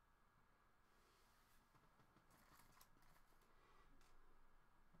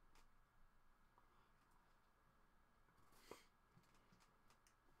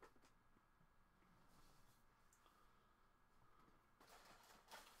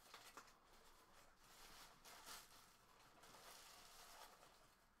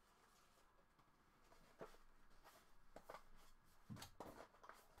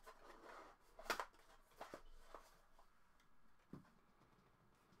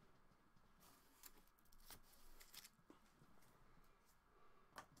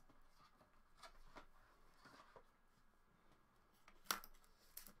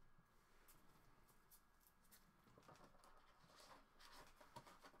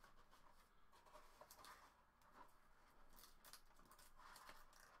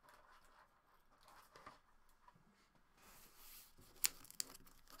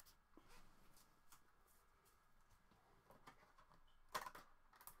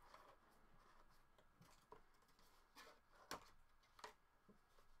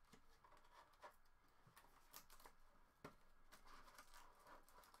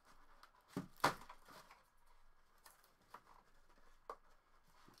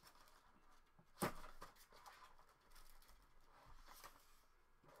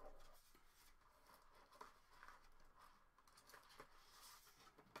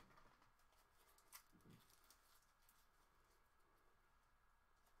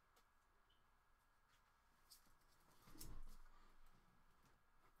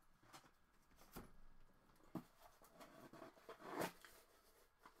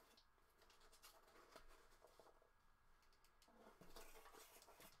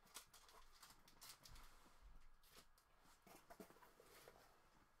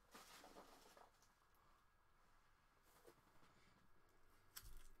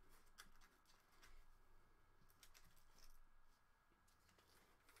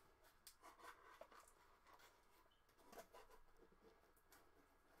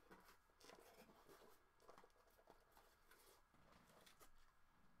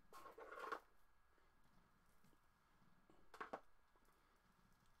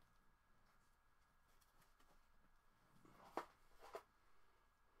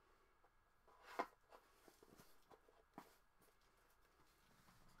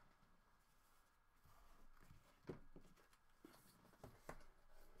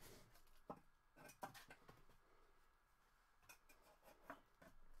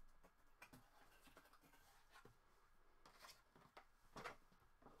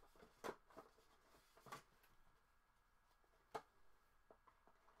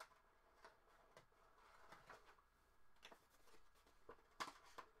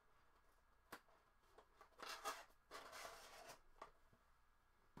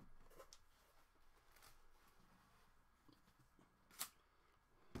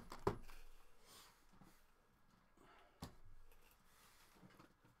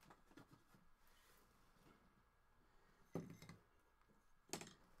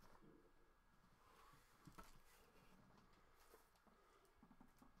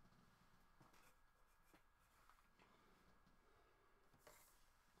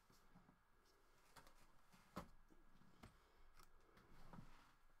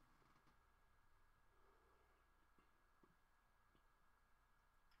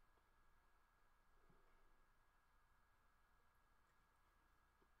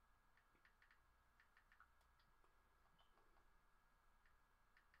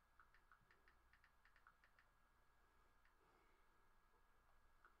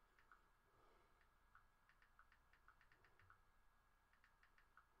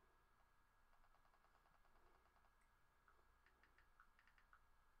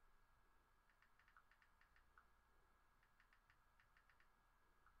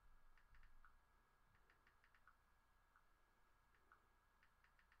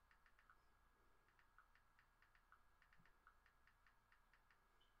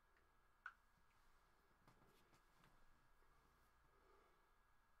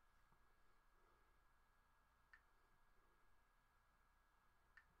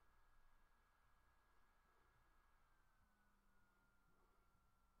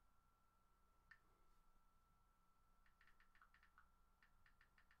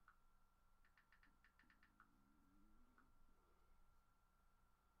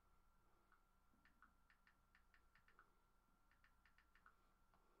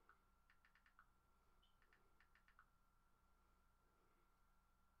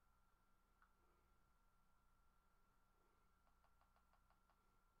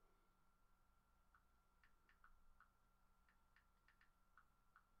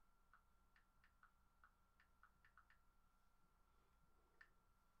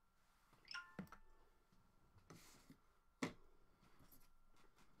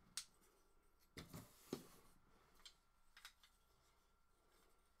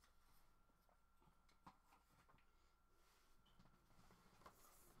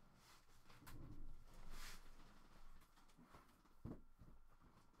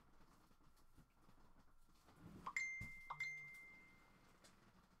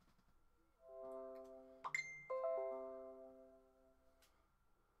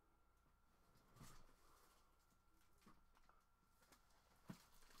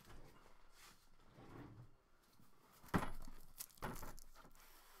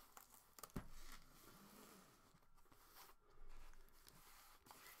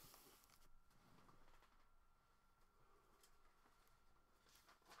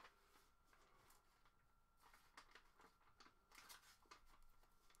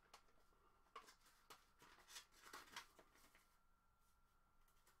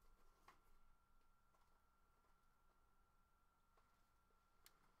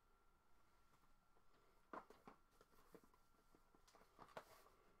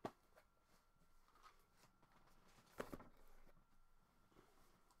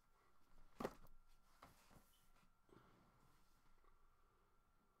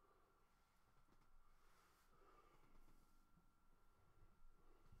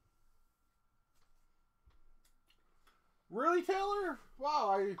 Really, Taylor?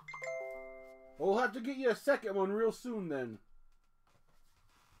 Wow, we'll have to get you a second one real soon then.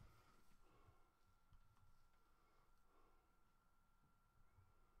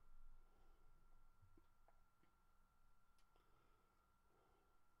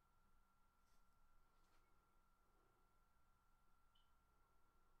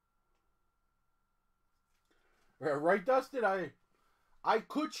 Right, Dustin? I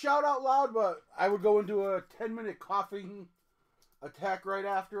could shout out loud, but I would go into a 10-minute coughing attack right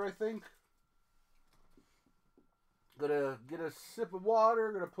after, I think. Gonna get a sip of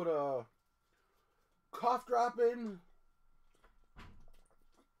water. Gonna put a cough drop in.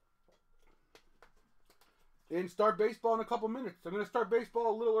 And start baseball in a couple minutes. I'm gonna start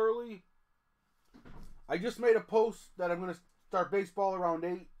baseball a little early. I just made a post that I'm gonna start baseball around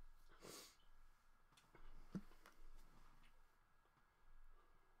 8.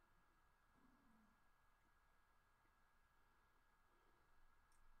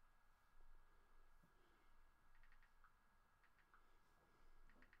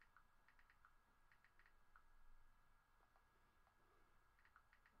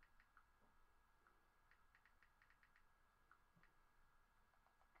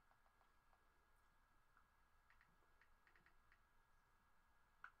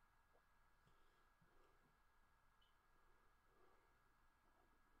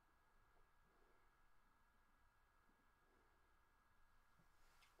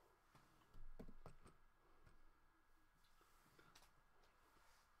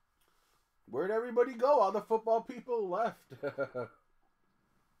 Where'd everybody go? All the football people left.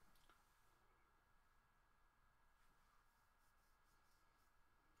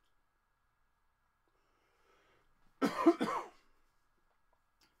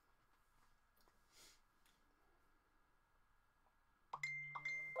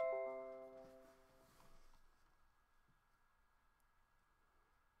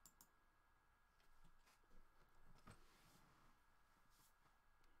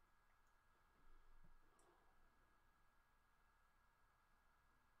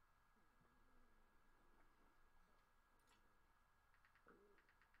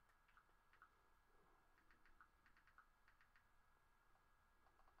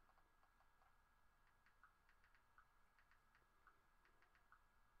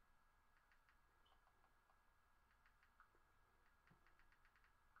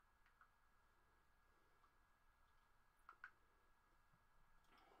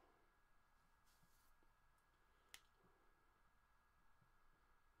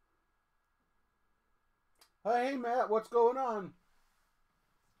 Hey, Matt, what's going on?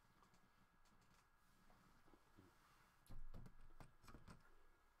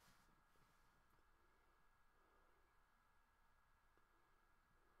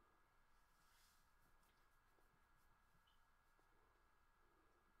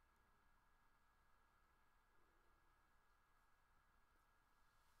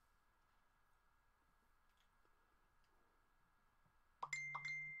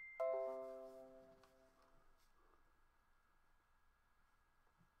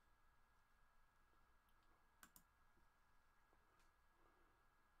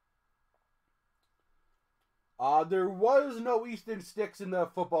 There was no Easton Sticks in the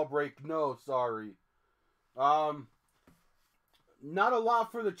football break. No, sorry. Um, Not a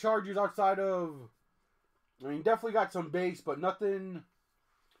lot for the Chargers outside of... I mean, definitely got some base, but nothing...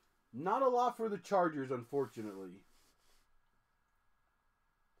 Not a lot for the Chargers, unfortunately.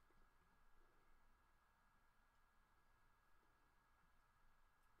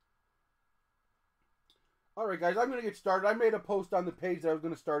 Alright, guys, I'm going to get started. I made a post on the page that I was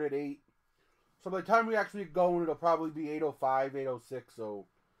going to start at 8. So by the time we actually get going, it'll probably be 8:05, 8:06. So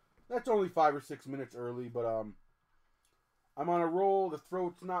that's only 5 or 6 minutes early. But I'm on a roll. The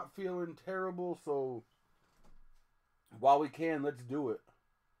throat's not feeling terrible. So while we can, let's do it.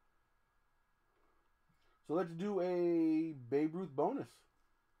 So let's do a Babe Ruth bonus.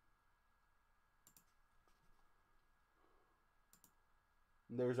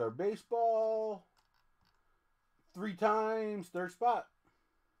 And there's our baseball. 3 times, third spot.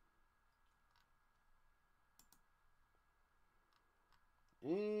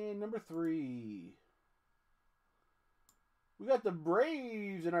 And number 3. We got the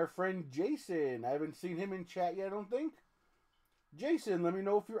Braves and our friend Jason. I haven't seen him in chat yet, I don't think. Jason, let me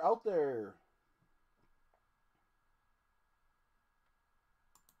know if you're out there.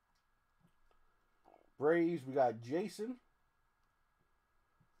 Braves, we got Jason.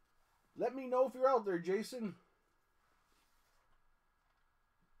 Let me know if you're out there, Jason.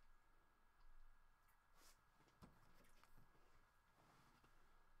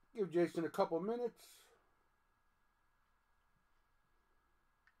 Give Jason a couple minutes.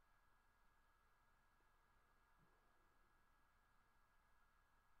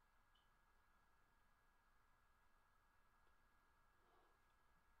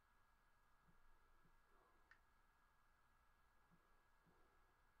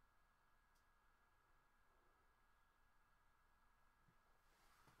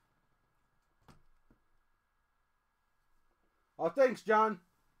 Oh, thanks, John.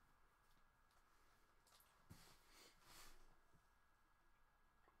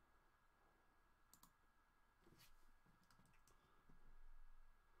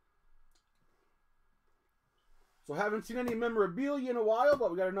 So haven't seen any memorabilia in a while,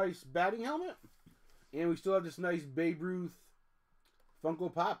 but we got a nice batting helmet. And we still have this nice Babe Ruth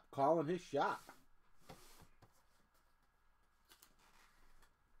Funko Pop calling his shot.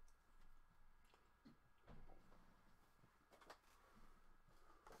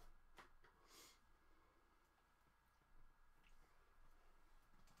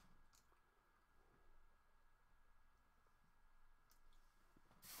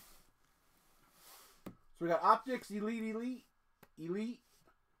 So we got Optics, Elite,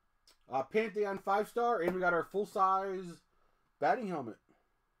 Pantheon 5-star, and we got our full-size batting helmet.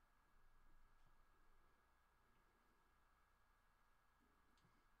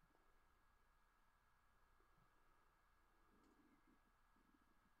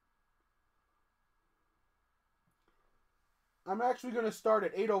 I'm actually going to start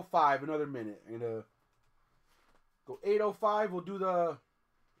at 8:05, another minute. I'm going to go 8:05.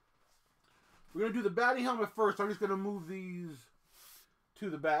 We're going to do the batting helmet first. I'm just going to move these to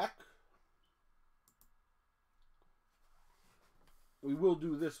the back. We will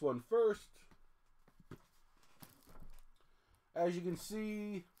do this one first. As you can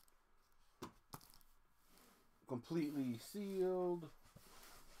see, completely sealed.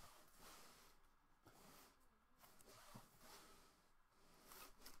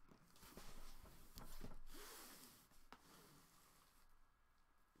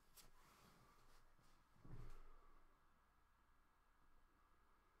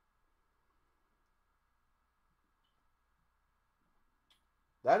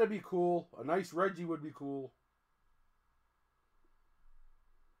 That'd be cool. A nice Reggie would be cool.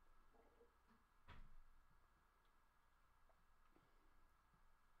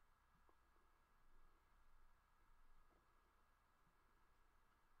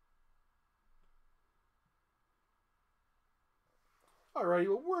 Alrighty,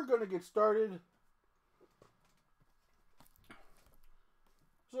 well, we're going to get started.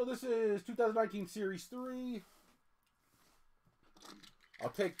 So this is 2019 Series 3. I'll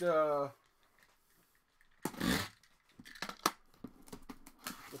take the...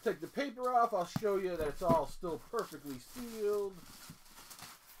 We'll take the paper off. I'll show you that it's all still perfectly sealed.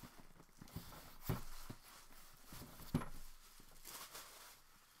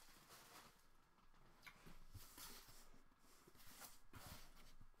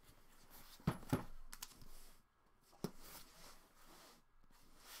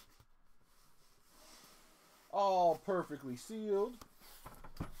 All perfectly sealed.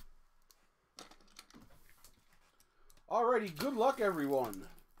 Alrighty, good luck, everyone.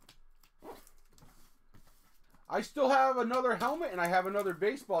 I still have another helmet and I have another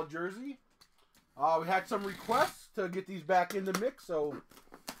baseball jersey. We had some requests to get these back in the mix, so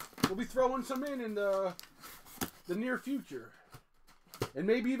we'll be throwing some in the near future. And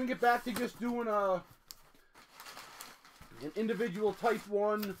maybe even get back to just doing an individual type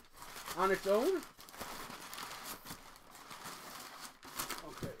 1 on its own.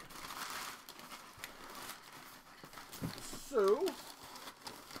 Okay. So,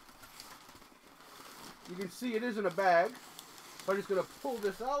 you can see it is in a bag. So I'm just going to pull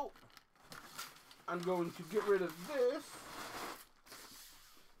this out. I'm going to get rid of this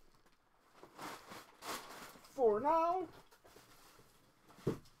for now.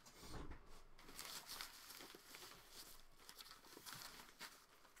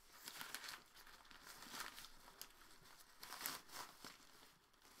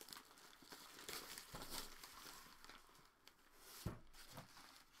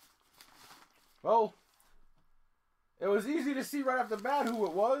 Well, it was easy to see right off the bat who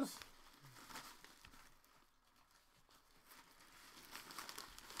it was.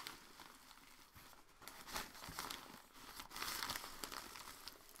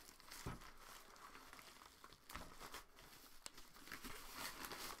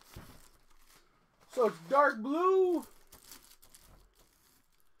 So it's dark blue.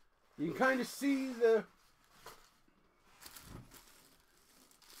 You can kind of see the...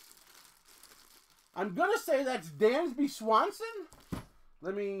 I'm going to say that's Dansby Swanson.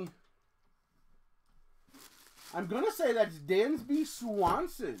 I'm going to say that's Dansby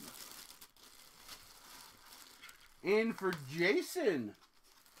Swanson. And for Jason.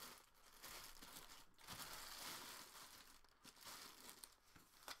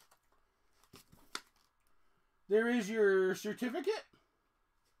 There is your certificate.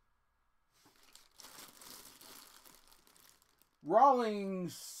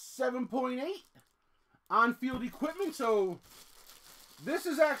 Rawlings 7.8. On-field equipment, so This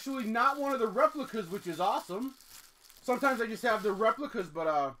is actually not one of the replicas, which is awesome. Sometimes I just have the replicas,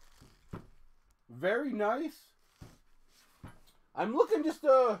 but very nice. I'm looking just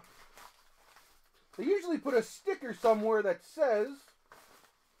they usually put a sticker somewhere that says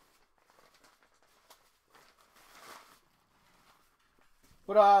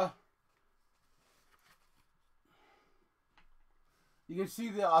but you can see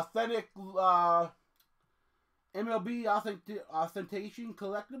the authentic MLB authentication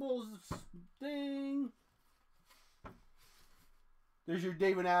collectibles thing. There's your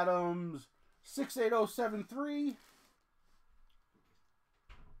David Adams 68073.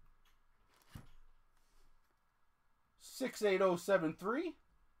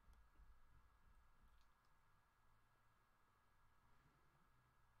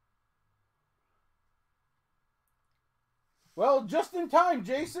 Well, just in time,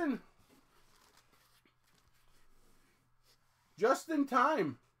 Jason. Just in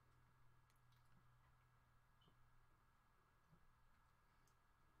time.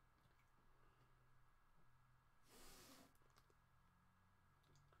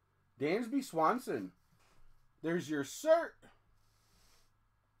 Dansby Swanson. There's your cert.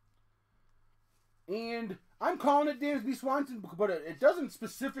 And I'm calling it Dansby Swanson, but it doesn't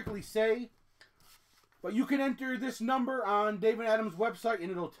specifically say. But you can enter this number on David Adams' website,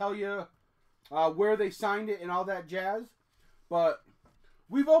 and it'll tell you where they signed it and all that jazz. But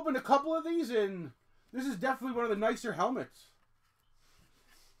we've opened a couple of these, and this is definitely one of the nicer helmets.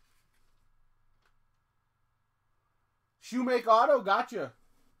 Shoemake Auto, gotcha.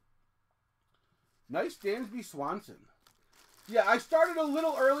 Nice Dansby Swanson. Yeah, I started a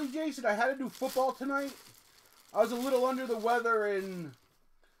little early, Jason. I had to do football tonight. I was a little under the weather, and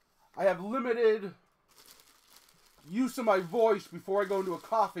I have limited use of my voice before I go into a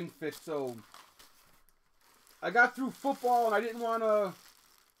coughing fit, so I got through football, and I didn't want a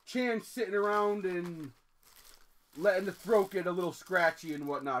chance sitting around and letting the throat get a little scratchy and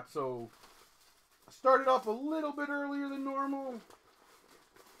whatnot, so I started off a little bit earlier than normal.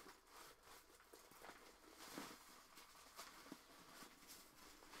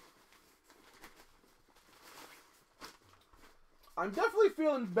 I'm definitely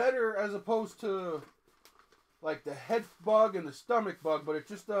feeling better as opposed to like the head bug and the stomach bug, but it's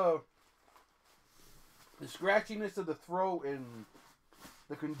just the scratchiness of the throat and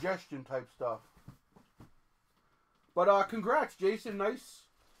the congestion type stuff. But congrats, Jason. Nice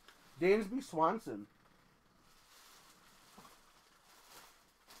Dansby Swanson.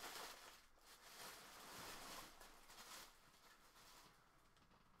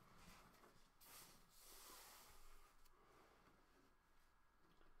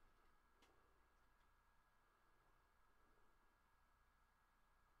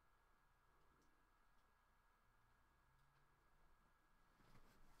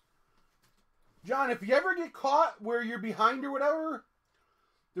 John, if you ever get caught where you're behind or whatever,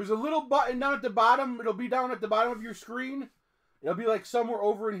 there's a little button down at the bottom. It'll be down at the bottom of your screen. It'll be like somewhere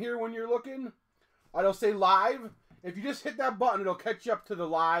over in here when you're looking. It'll say live. If you just hit that button, it'll catch you up to the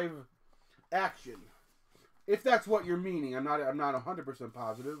live action. If that's what you're meaning. I'm not 100%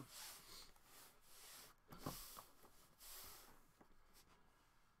 positive.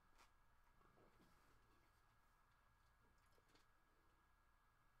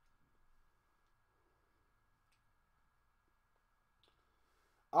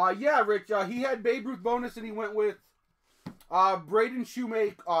 Yeah, Rich. He had Babe Ruth bonus, and he went with Braden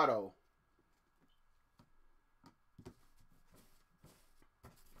Shoemake Auto.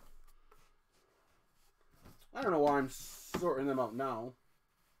 I don't know why I'm sorting them out now.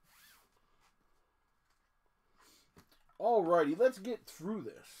 Alrighty, let's get through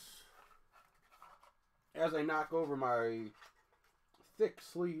this. As I knock over my thick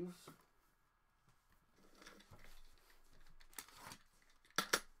sleeves.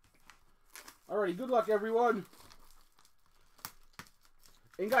 Alrighty, good luck, everyone.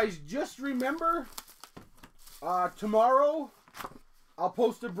 And guys, just remember, tomorrow I'll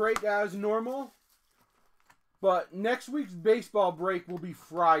post a break as normal. But next week's baseball break will be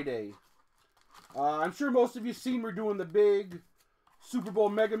Friday. I'm sure most of you seen we're doing the big Super Bowl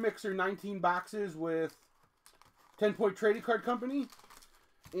Mega Mixer 19 boxes with 10 Point Trading Card Company.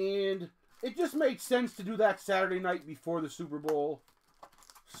 And it just made sense to do that Saturday night before the Super Bowl.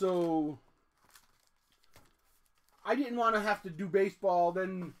 So I didn't want to have to do baseball,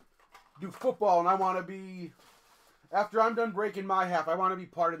 then do football, and I want to be, after I'm done breaking my half, I want to be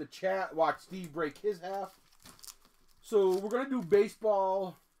part of the chat, watch Steve break his half. So we're going to do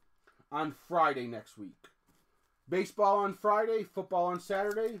baseball on Friday next week. Baseball on Friday, football on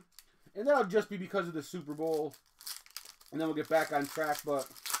Saturday, and that'll just be because of the Super Bowl. and then we'll get back on track. But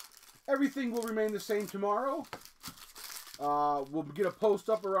everything will remain the same tomorrow. We'll get a post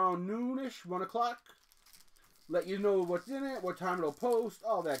up around noonish, 1 o'clock. Let you know what's in it, what time it'll post,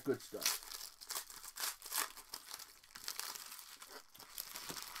 all that good stuff.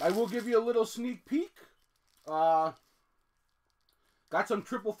 I will give you a little sneak peek. Got some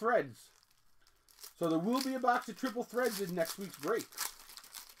triple threads. So there will be a box of triple threads in next week's break.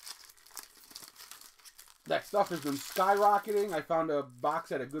 That stuff has been skyrocketing. I found a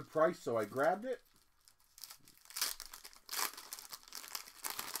box at a good price, so I grabbed it.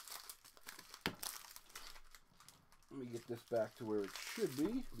 Let me get this back to where it should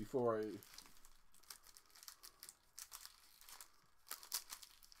be before I...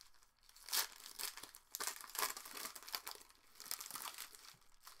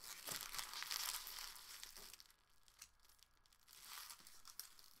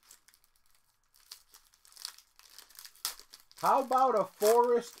 How about a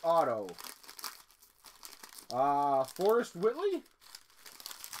Forrest Auto? Forrest Whitley?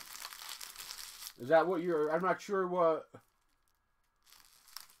 Is that what you're... I'm not sure what...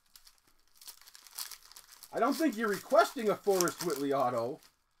 I don't think you're requesting a Forrest Whitley auto.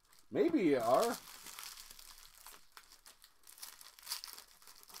 Maybe you are.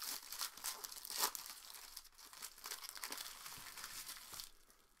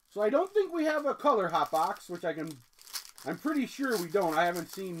 So I don't think we have a color hot box, which I'm pretty sure we don't. I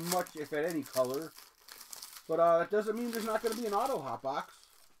haven't seen much, if at any, color. But that doesn't mean there's not going to be an auto hot box.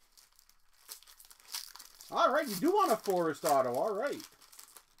 Alright, you do want a Forrest auto. Alright.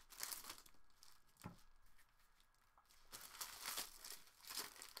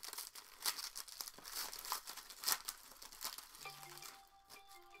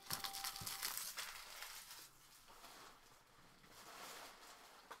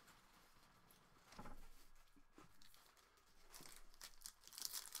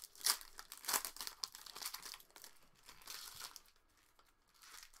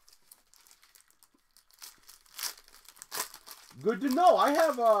 Good to know. I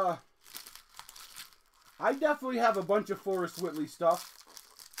definitely have a bunch of Forrest Whitley stuff.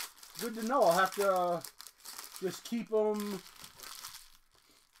 Good to know. I'll have to just keep them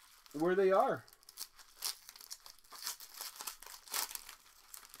where they are.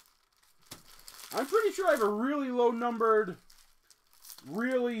 I'm pretty sure I have a really low numbered,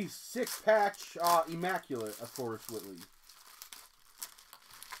 really sick patch Immaculate of Forrest Whitley.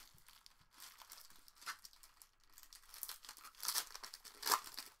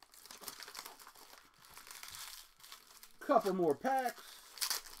 Couple more packs.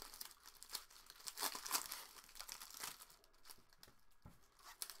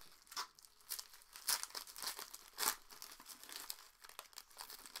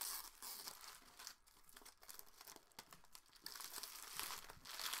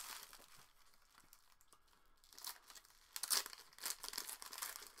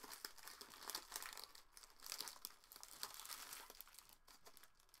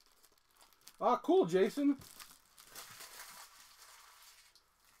 Ah, cool, Jason.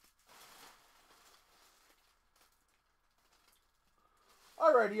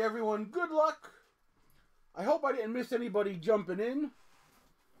 Alrighty, everyone. Good luck. I hope I didn't miss anybody jumping in.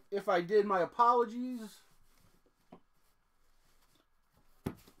 If I did, my apologies.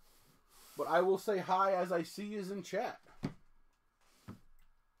 But I will say hi as I see yous in chat.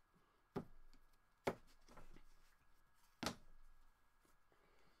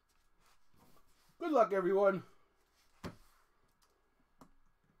 Good luck, everyone.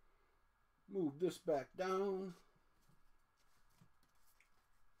 Move this back down.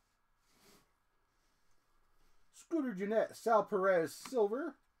 Scooter Jeanette, Sal Perez,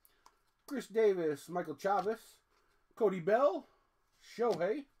 Silver. Chris Davis, Michael Chavez. Cody Bell,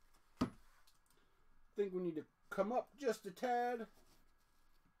 Shohei. I think we need to come up just a tad.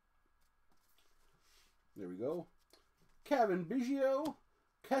 There we go. Kevin Biggio,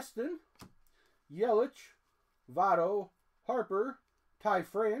 Keston, Yelich, Votto, Harper, Ty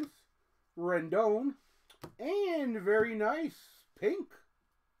France, Rendon, and very nice, pink,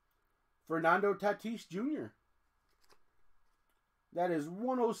 Fernando Tatis Jr. That is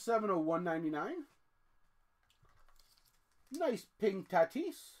 107/199. Nice pink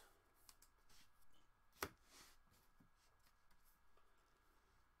Tatis.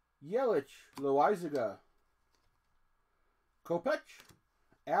 Yelich, Loizaga, Kopech,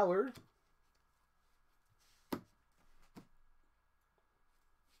 Allard,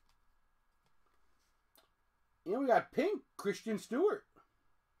 and we got pink Christian Stewart.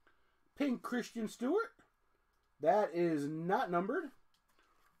 Pink Christian Stewart. That is not numbered.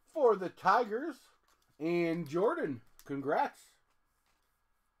 For the Tigers and Jordan. Congrats.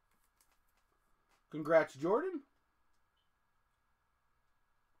 Congrats, Jordan.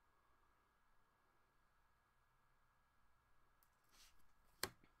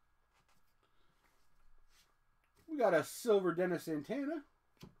 We got a silver Dennis Santana,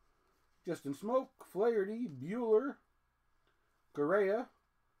 Justin Smoke, Flaherty, Bueller, Correa,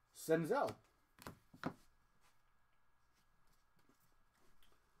 Senzel.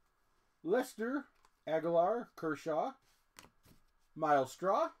 Lester, Aguilar, Kershaw, Miles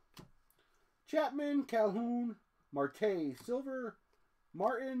Straw, Chapman, Calhoun, Marte, Silver,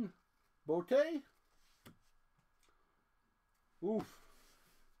 Martin, Bote. Oof.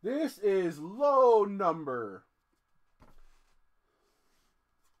 This is low number.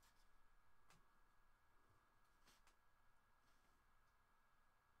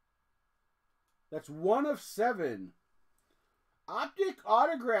 That's 1 of 7. Optic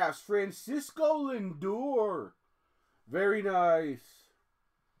autographs, Francisco Lindor. Very nice.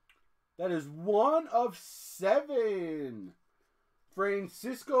 That is 1 of 7.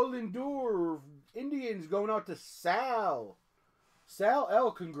 Francisco Lindor. Indians going out to Sal. Sal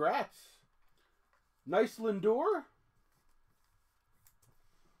L, congrats. Nice Lindor.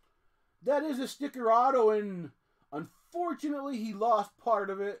 That is a sticker auto, and unfortunately he lost part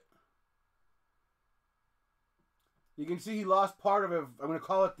of it. You can see he lost part of it. I'm going to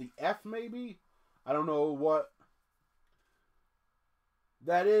call it the F maybe. I don't know what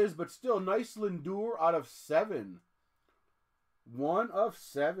that is, but still nice Lindor out of 7. 1 of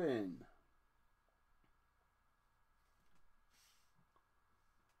 7.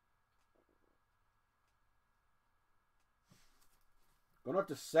 Going up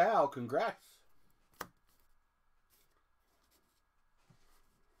to Sal. Congrats.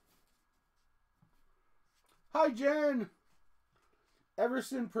 Hi, Jen.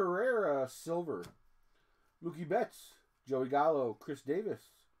 Everson Pereira, silver. Mookie Betts, Joey Gallo, Chris Davis,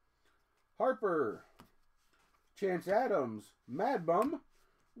 Harper, Chance Adams, Mad Bum,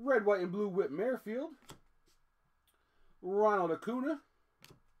 Red, White, and Blue Whip Merrifield, Ronald Acuna,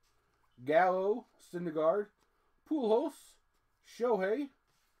 Gallo, Syndergaard, Pujols, Shohei,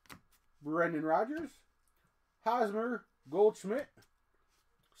 Brendan Rodgers, Hosmer, Goldschmidt,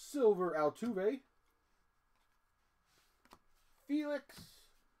 Silver Altuve, Felix,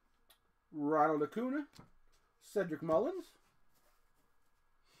 Ronald Acuna, Cedric Mullins,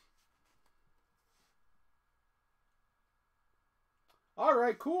 all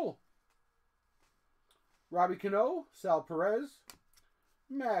right, cool. Robbie Cano, Sal Perez,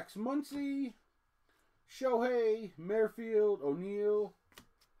 Max Muncy, Shohei, Merrifield, O'Neill,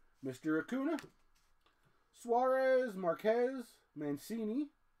 Mr. Acuna, Suarez, Marquez, Mancini.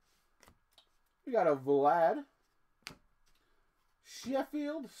 We got a Vlad,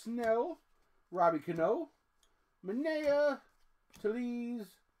 Sheffield, Snell, Robbie Cano, Manea, Tellez,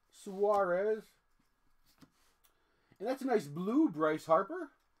 Suarez. And that's a nice blue Bryce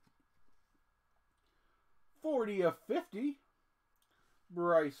Harper. 40 of 50.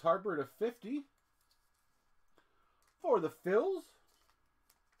 Bryce Harper to 50. For the Phils.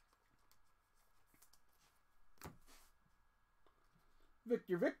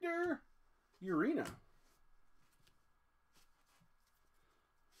 Victor, Urena.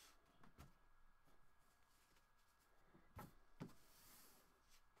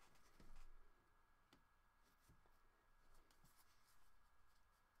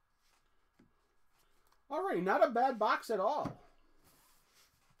 Alrighty, not a bad box at all.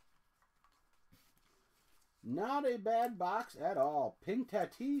 Not a bad box at all. Pink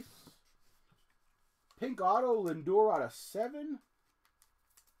Tatis. Pink Auto Lindor out of 7.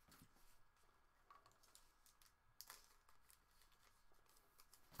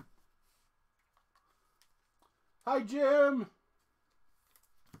 Hi, Jim.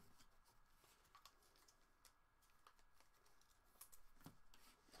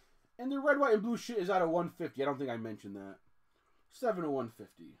 And the red, white, and blue shit is out of 150. I don't think I mentioned that. 7 of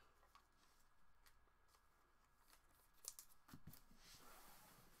 150.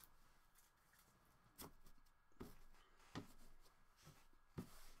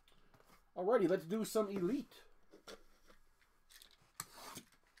 Alrighty, let's do some Elite.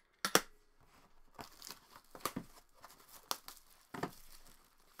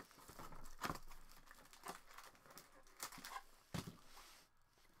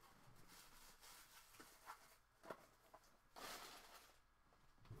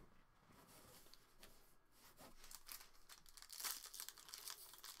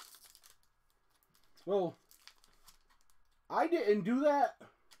 Well, I didn't do that.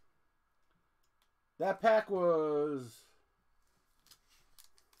 That pack was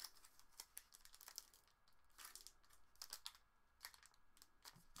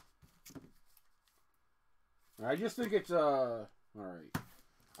I just think it's alright.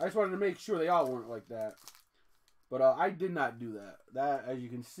 I just wanted to make sure they all weren't like that. But I did not do that. That, as you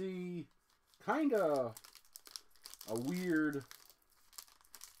can see, kind of a weird...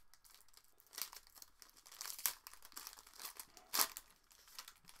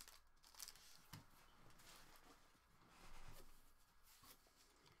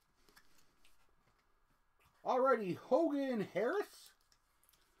 Alrighty, Hogan Harris.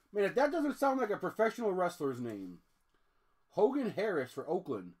 Man, if that doesn't sound like a professional wrestler's name. Hogan Harris for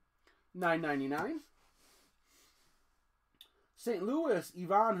Oakland. $9.99. St. Louis,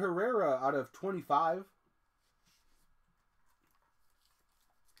 Ivan Herrera out of 25.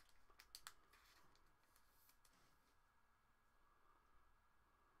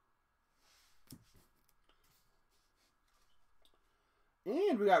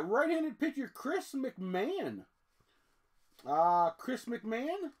 And we got right-handed pitcher Chris McMahon. Chris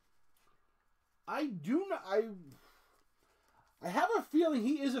McMahon. I have a feeling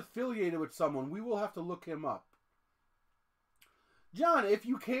he is affiliated with someone. We will have to look him up. John, if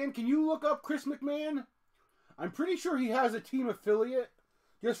you can you look up Chris McMahon? I'm pretty sure he has a team affiliate,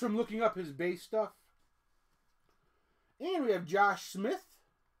 just from looking up his base stuff. And we have Josh Smith.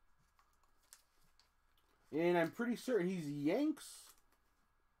 And I'm pretty certain he's Yanks.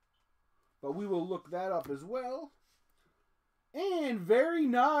 But we will look that up as well. And very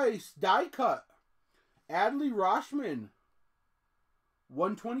nice die cut. Adley Rutschman.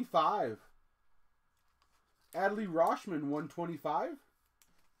 125. Adley Rutschman, 125.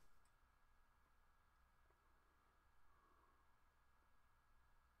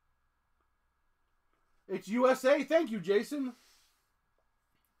 It's USA. Thank you, Jason.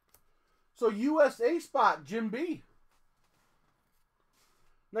 So USA spot, Jim B.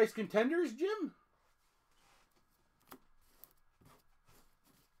 Nice contenders, Jim.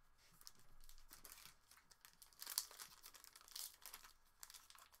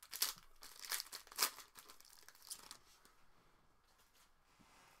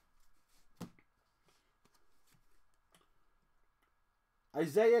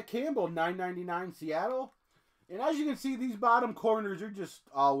 Isaiah Campbell, $9.99 Seattle. And as you can see, these bottom corners are just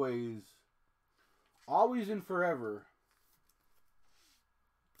always and forever.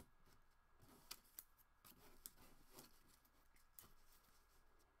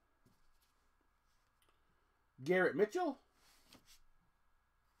 Garrett Mitchell.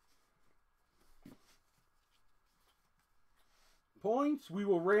 Points. We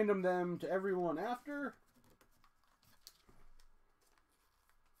will random them to everyone after.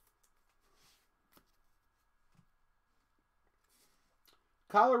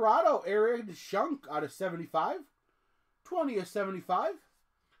 Colorado, Eric Shunk out of 75. 20 of 75.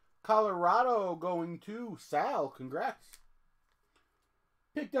 Colorado going to Sal. Congrats.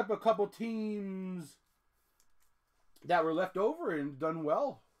 Picked up a couple teams that were left over and done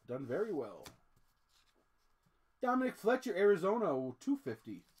well. Done very well. Dominic Fletcher, Arizona,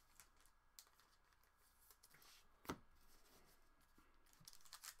 250.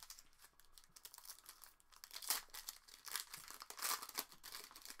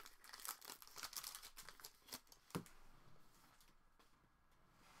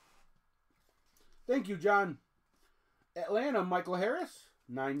 Thank you, John. Atlanta, Michael Harris,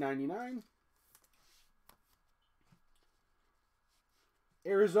 $9.99.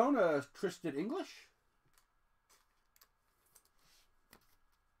 Arizona, Tristan English.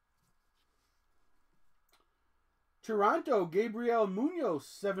 Toronto, Gabriel Munoz,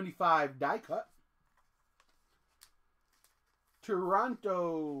 75 die cut.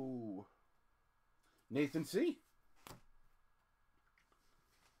 Toronto, Nathan C.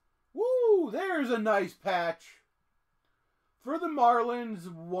 Woo, there's a nice patch. For the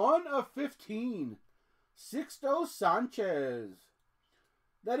Marlins, 1 of 15. Sixto Sanchez.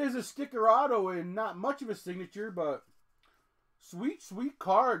 That is a sticker auto and not much of a signature, but sweet, sweet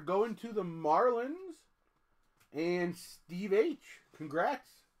card going to the Marlins. And Steve H. Congrats.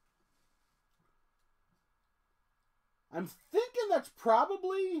 I'm thinking that's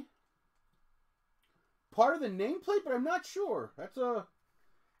probably part of the nameplate, but I'm not sure. That's a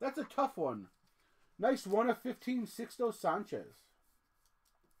tough one. Nice 1 of 15 Sixto Sanchez.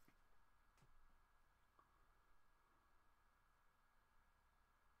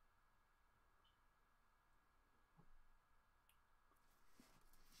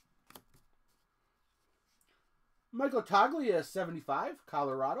 Michael Toglia, 75,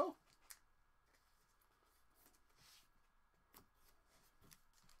 Colorado.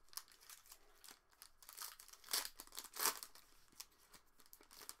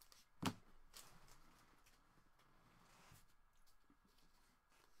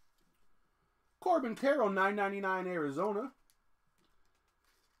 Corbin Carroll, $9.99 Arizona.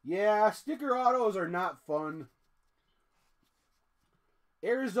 Yeah, sticker autos are not fun.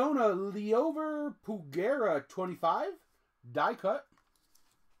 Arizona, Leover Pugera, 25. Die cut.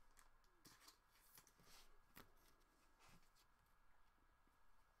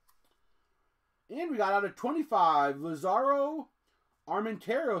 And we got out of 25, Lazaro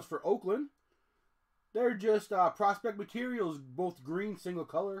Armenteros for Oakland. They're just prospect materials, both green, single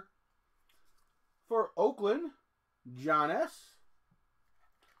color. For Oakland, John S.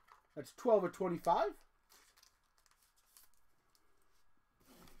 That's 12 of 25.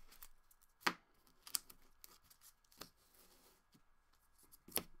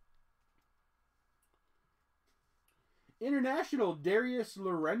 International, Darius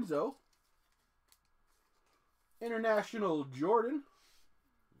Lorenzo. International, Jordan.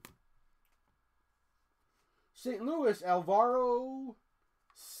 St. Louis, Alvaro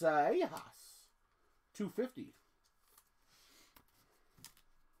Seijas, 250.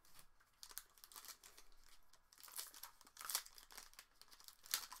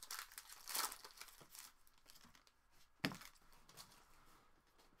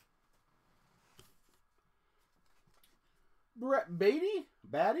 Brett Batty,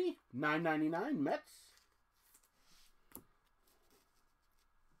 $9.99, Mets.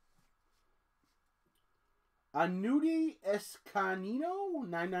 Anuti Escanino,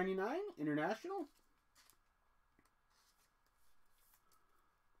 $9.99, International.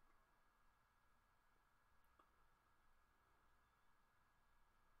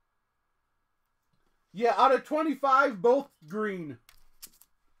 Yeah, out of 25, both green.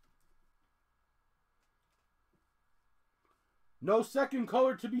 No second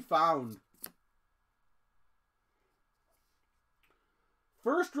color to be found.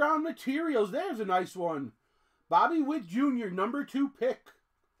 First round materials. There's a nice one. Bobby Witt Jr., number 2 pick.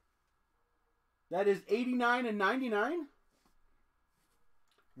 That is 89 and 99.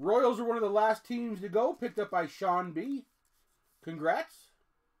 Royals are one of the last teams to go. Picked up by Sean B. Congrats.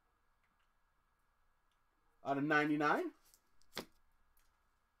 Out of 99.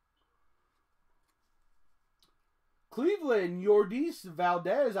 Cleveland, Yordis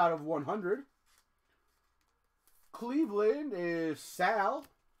Valdez out of 100. Cleveland is Sal.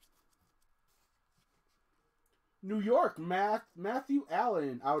 New York, Matthew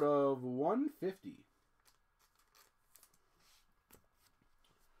Allen out of 150.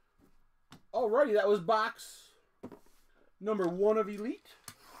 Alrighty, that was box number 1 of Elite.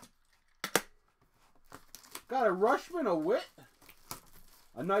 Got a Rushman, a Witt,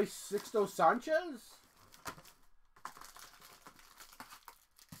 a nice Sixto Sanchez.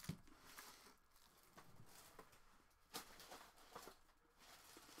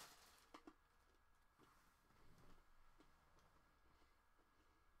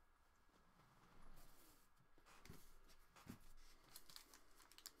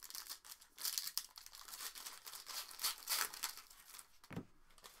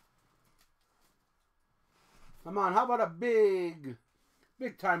 Come on, how about a big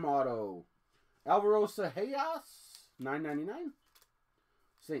time auto? Alvaro Seijas, $9.99.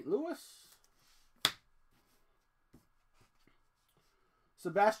 St. Louis.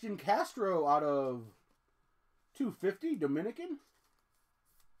 Sebastian Castro out of 250, Dominican.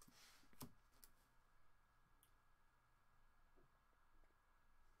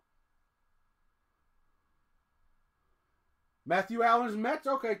 Matthew Allen's Mets.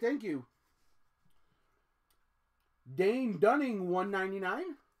 Okay, thank you. Dane Dunning, $1.99.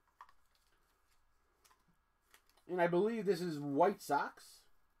 And I believe this is White Sox.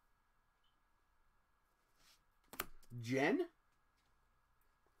 Jen.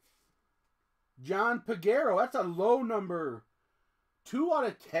 John Peguero. That's a low number. 2 out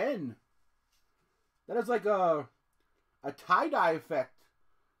of 10. That is like a tie-dye effect.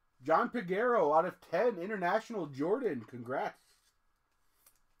 John Peguero out of 10. International Jordan. Congrats.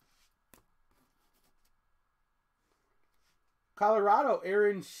 Colorado,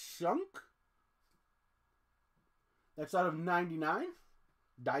 Aaron Shunk. That's out of 99.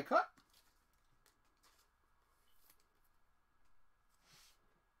 Die cut.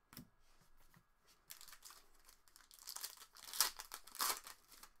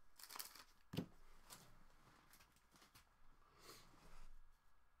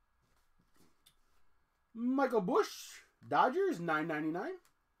 Michael Bush, Dodgers, $9.99.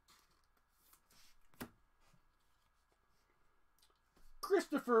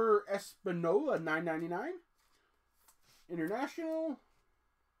 Christopher Espinola, $9.99. International.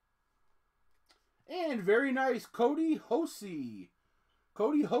 And very nice, Cody Hosey.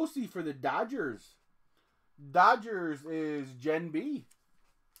 Cody Hosey for the Dodgers. Dodgers is Gen B.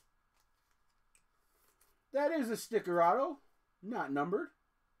 That is a sticker auto, not numbered.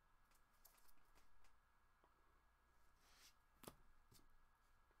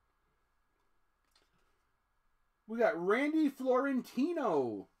 We got Randy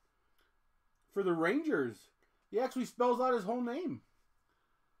Florentino for the Rangers. He actually spells out his whole name.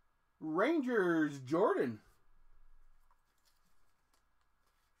 Rangers, Jordan.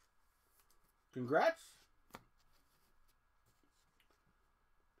 Congrats.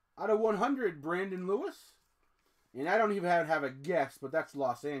 Out of 100, Brandon Lewis. And I don't even have a guess, but that's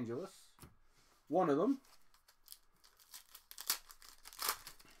Los Angeles. One of them.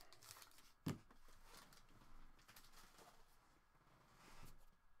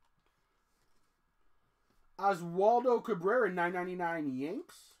 Oswaldo Cabrera, 9.99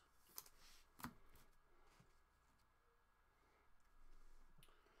 Yanks.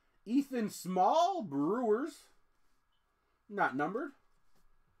 Ethan Small, Brewers. Not numbered.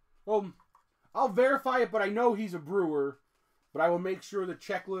 Well, I'll verify it, but I know he's a Brewer. But I will make sure the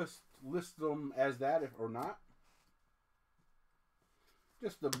checklist lists them as that, if or not.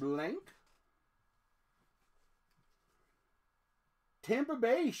 Just a blank. Tampa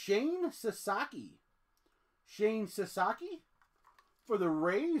Bay, Shane Sasaki. Shane Sasaki for the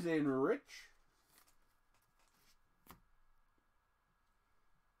Rays and Rich.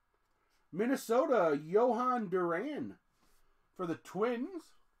 Minnesota, Johan Duran for the Twins.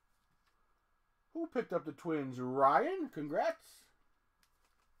 Who picked up the Twins? Ryan, congrats.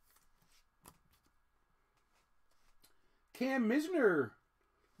 Cam Misner,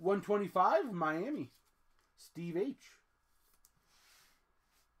 125, Miami. Steve H.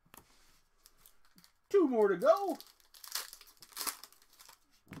 2 more to go.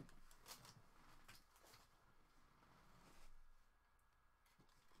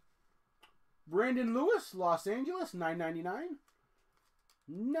 Brandon Lewis, Los Angeles, $9.99.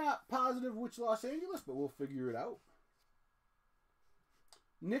 Not positive which Los Angeles, but we'll figure it out.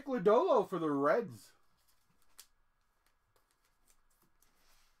 Nick Lodolo for the Reds.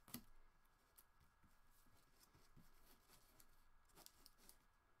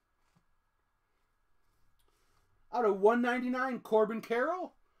 Out of 199, Corbin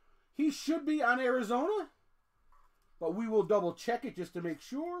Carroll. He should be on Arizona, but we will double check it just to make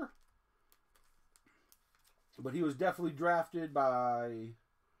sure. But he was definitely drafted by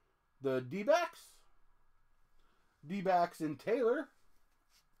the D-backs. D-backs and Taylor.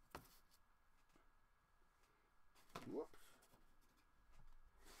 Whoops.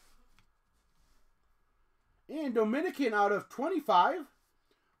 And Dominican out of 25,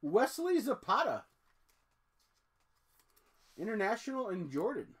 Wesley Zapata. International and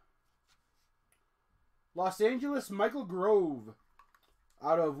Jordan. Los Angeles, Michael Grove.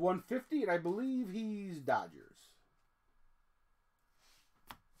 Out of 150, and I believe he's Dodgers.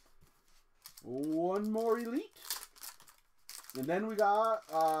 One more Elite. And then we got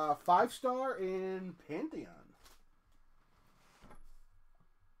 5-star and Pantheon.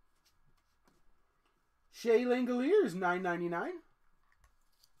 Shea Langoliers, $9.99.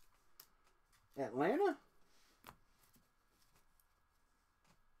 Atlanta.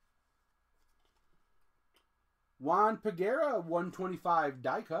 Juan Peguera, 125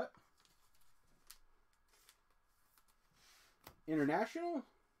 die cut. International.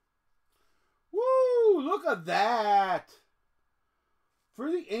 Woo! Look at that. For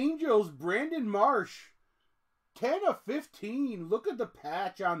the Angels, Brandon Marsh. 10 of 15. Look at the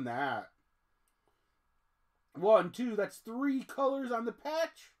patch on that. 1, 2, that's 3 colors on the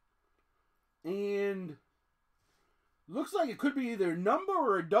patch. And looks like it could be either number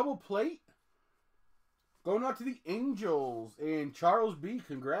or a double plate. Going out to the Angels and Charles B.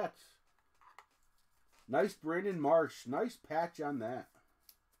 Congrats. Nice Brandon Marsh. Nice patch on that.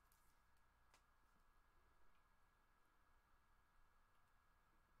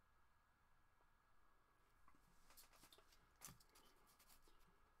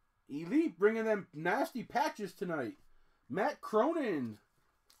 Elite bringing them nasty patches tonight. Matt Cronin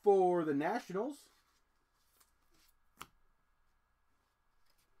for the Nationals.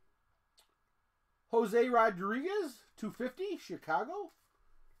 Jose Rodriguez, 250, Chicago.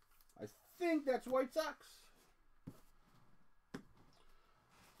 I think that's White Sox.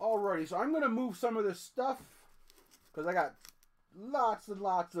 Alrighty, so I'm going to move some of this stuff because I got lots and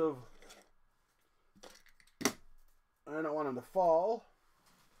lots of... I don't want them to fall.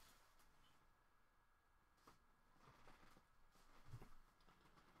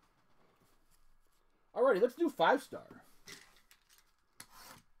 Alrighty, let's do 5-star.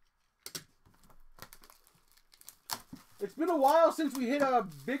 It's been a while since we hit a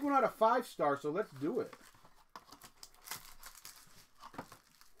big one out of 5-star, so let's do it.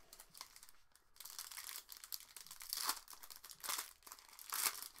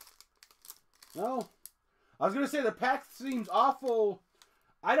 No. I was going to say the pack seems awful.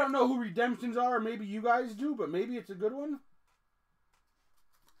 I don't know who redemptions are. Maybe you guys do, but maybe it's a good one.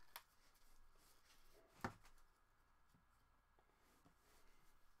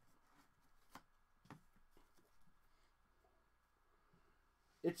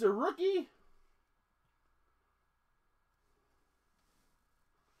 It's a rookie.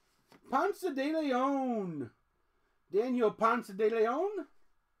 Ponce de Leon. Daniel Ponce de Leon.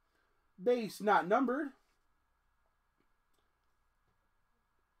 Base not numbered.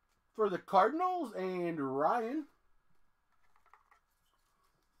 For the Cardinals and Ryan.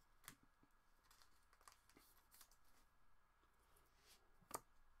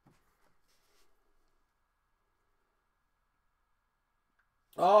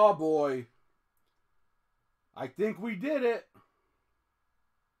 Oh boy. I think we did it.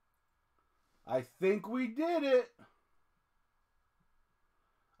 I think we did it.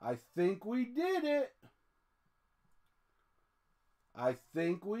 I think we did it. I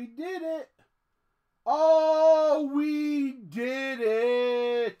think we did it. Oh, we did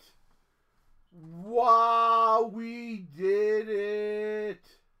it. Wow, we did it.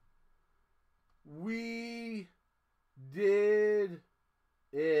 We did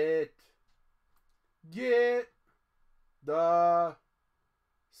it. Get the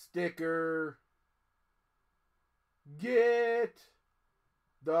sticker. Get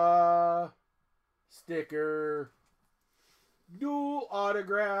the sticker. Dual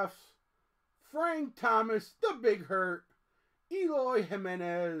autographs. Frank Thomas, the Big Hurt. Eloy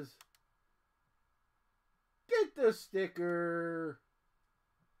Jimenez. Get the sticker.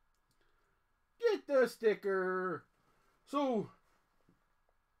 Get the sticker. So,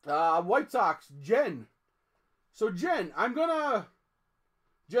 White Sox, Jen. So, Jen, I'm going to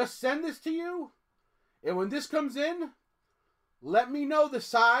just send this to you. And when this comes in, let me know the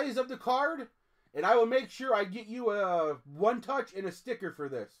size of the card. And I will make sure I get you a one touch and a sticker for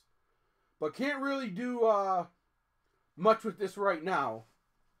this. But can't really do much with this right now.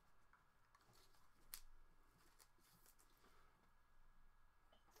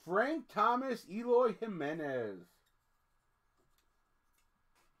 Frank Thomas, Eloy Jimenez.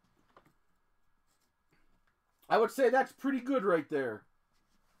 I would say that's pretty good right there.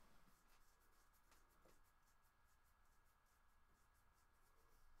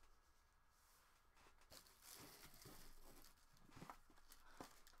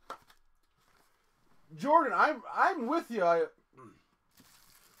 Jordan, I'm with you.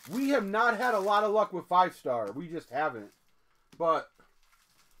 We have not had a lot of luck with 5-star. We just haven't. But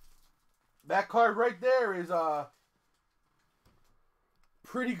that card right there is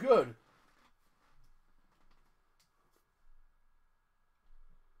pretty good.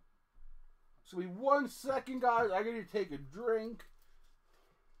 So, 1 second, guys. I gotta take a drink.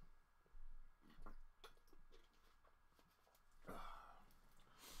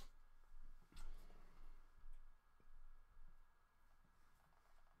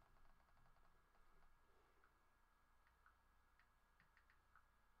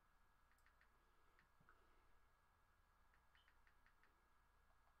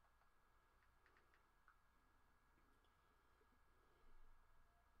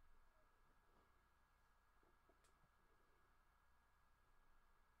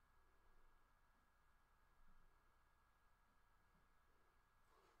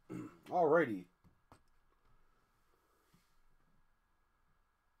 Alrighty.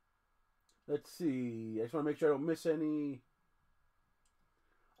 Let's see. I just want to make sure I don't miss any.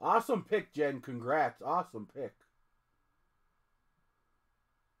 Awesome pick, Jen. Congrats. Awesome pick.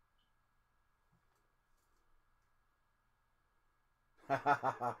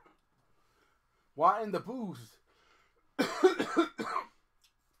 Wanting the booze.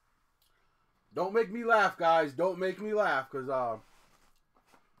 Don't make me laugh, guys. Don't make me laugh, because,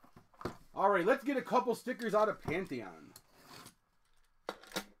 Alright, let's get a couple stickers out of Pantheon.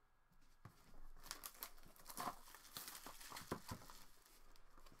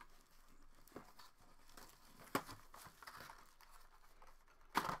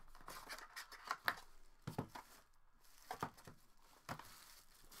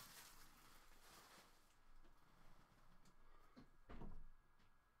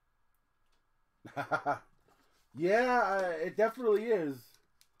 Yeah, it definitely is.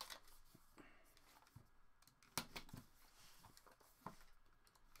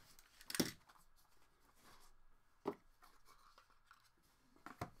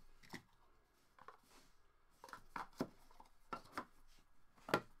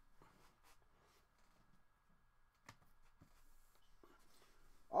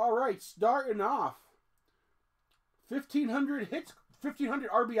 All right, starting off, 1,500 hits, 1,500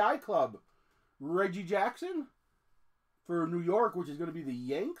 RBI club. Reggie Jackson for New York, which is going to be the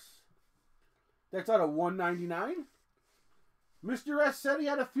Yanks. That's out of 199. Mr. S said he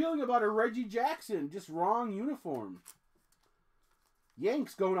had a feeling about a Reggie Jackson. Just wrong uniform.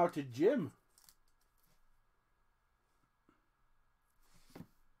 Yanks going out to Jim.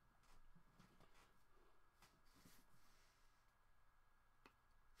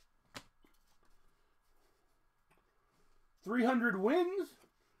 .300 wins.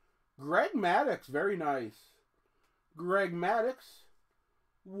 Greg Maddux, very nice. Greg Maddux,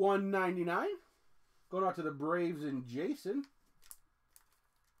 199. Going out to the Braves and Jason.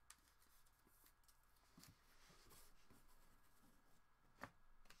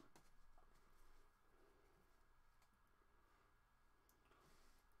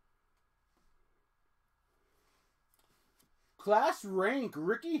 Class rank,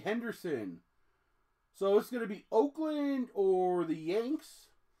 Ricky Henderson. So it's going to be Oakland or the Yanks.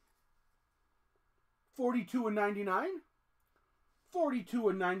 42 and 99. 42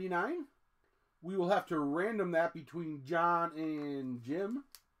 and 99. We will have to random that between John and Jim.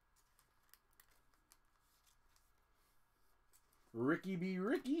 Ricky B.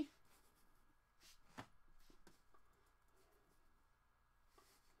 Ricky.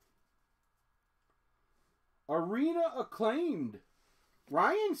 Arena acclaimed.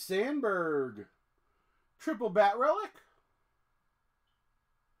 Ryan Sandberg. Triple bat relic.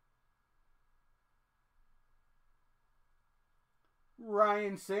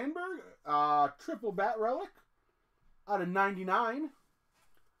 Ryan Sandberg. Triple bat relic. Out of 99.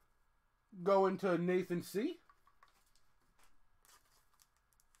 Going to Nathan C.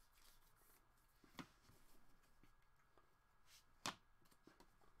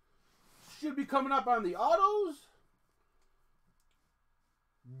 Should be coming up on the autos.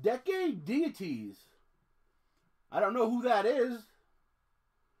 Decade Deities. I don't know who that is,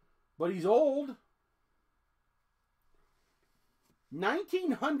 but he's old.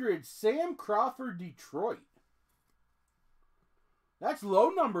 1900 Sam Crawford, Detroit. That's low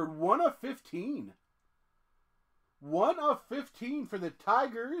numbered, 1 of 15. 1 of 15 for the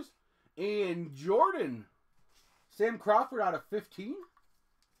Tigers. And Jordan. Sam Crawford out of 15.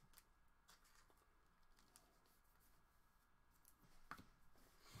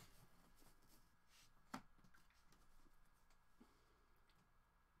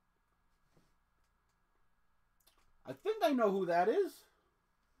 I think I know who that is.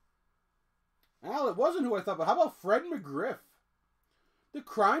 Well, it wasn't who I thought, but how about Fred McGriff? The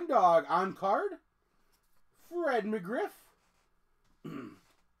Crime Dog on card. Fred McGriff.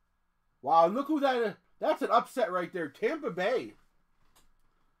 Wow, look who that is. That's an upset right there. Tampa Bay.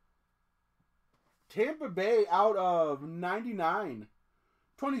 Tampa Bay out of 99.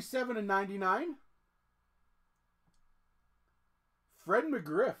 27 and 99. Fred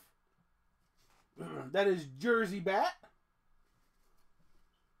McGriff. That is Jersey Bat.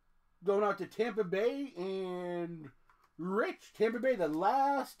 Going out to Tampa Bay and Rich. Tampa Bay, the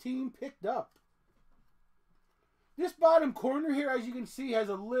last team picked up. This bottom corner here, as you can see, has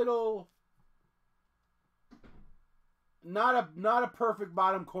a little... Not a perfect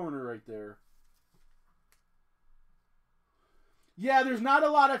bottom corner right there. Yeah, there's not a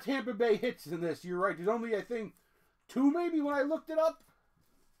lot of Tampa Bay hits in this. You're right. There's only, I think, 2 maybe when I looked it up.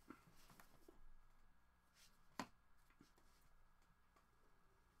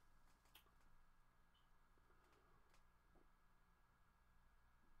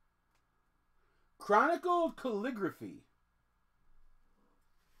 Chronicled Calligraphy.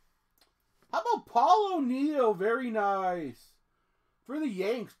 How about Paul O'Neill? Very nice. For the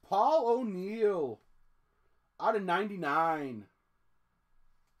Yanks, Paul O'Neill. Out of 99.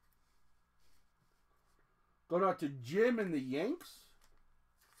 Going out to Jim and the Yanks.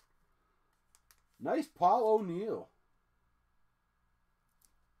 Nice Paul O'Neill.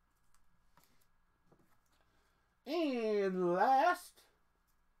 And last,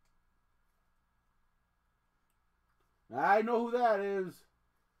 I know who that is.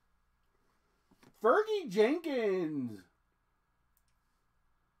 Fergie Jenkins.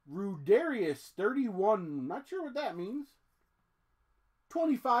 Rudarius 31. Not sure what that means.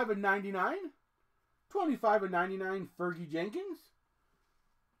 25 and 99. 25 and 99 Fergie Jenkins.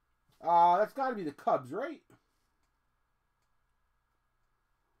 That's got to be the Cubs, right?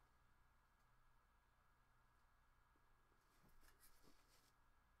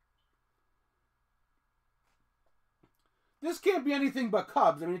 This can't be anything but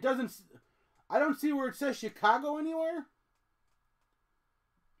Cubs. I mean, it doesn't... I don't see where it says Chicago anywhere.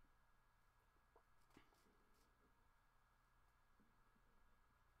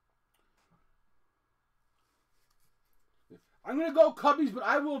 I'm going to go Cubbies, but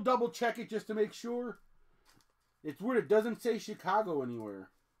I will double check it just to make sure. It's weird. It doesn't say Chicago anywhere.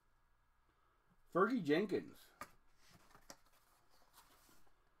 Fergie Jenkins.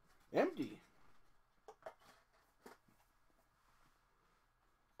 Empty.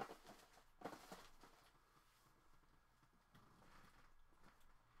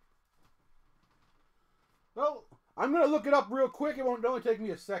 Well, I'm going to look it up real quick. It won't only take me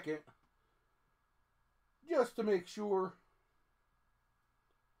a second. Just to make sure.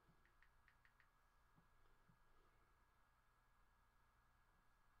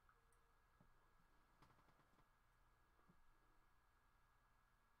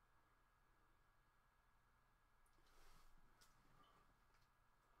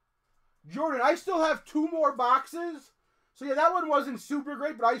 Jordan, I still have 2 more boxes. So yeah, that one wasn't super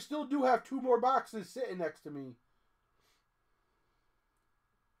great, but I still do have 2 more boxes sitting next to me.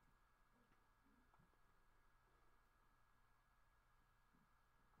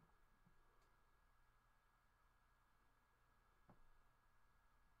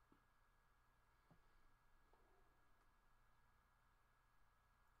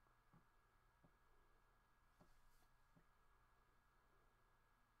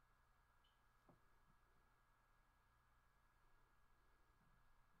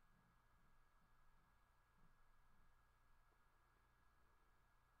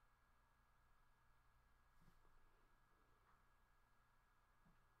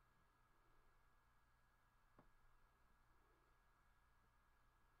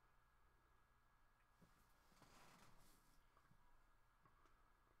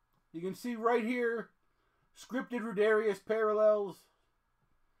 You can see right here, scripted Rudarius parallels,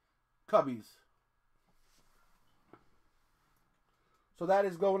 Cubbies. So that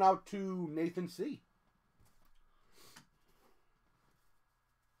is going out to Nathan C.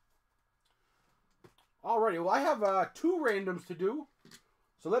 Alrighty, well I have 2 randoms to do.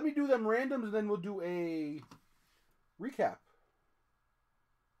 So let me do them randoms and then we'll do a recap.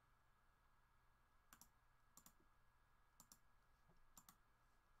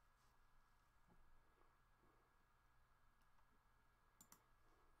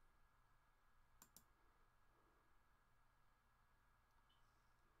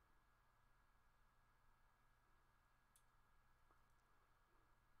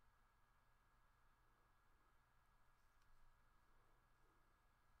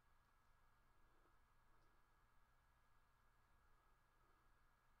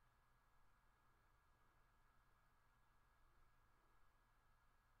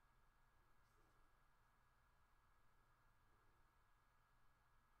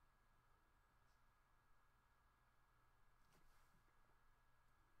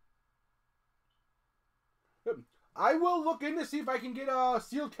 I will look in to see if I can get a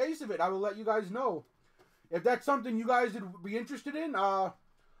sealed case of it. I will let you guys know. If that's something you guys would be interested in, I'll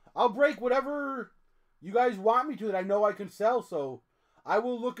break whatever you guys want me to that I know I can sell. So I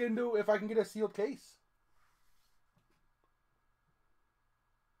will look into if I can get a sealed case.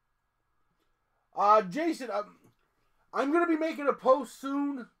 Jason, I'm going to be making a post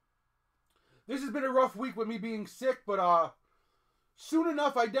soon. This has been a rough week with me being sick, but soon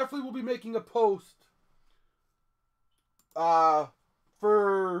enough I definitely will be making a post. I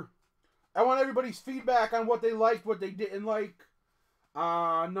want everybody's feedback on what they liked, what they didn't like.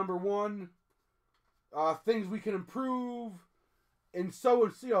 Number 1, things we can improve, and so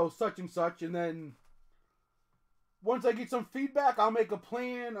such and such. And then once I get some feedback, I'll make a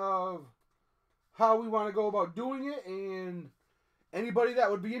plan of how we want to go about doing it. And anybody that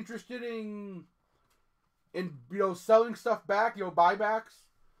would be interested in selling stuff back, buybacks,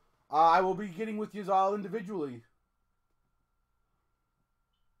 I will be getting with you all individually.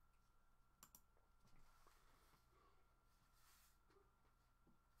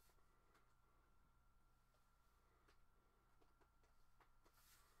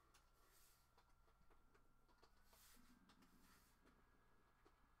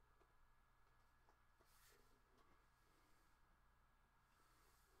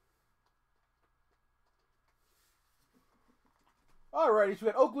 Alrighty, so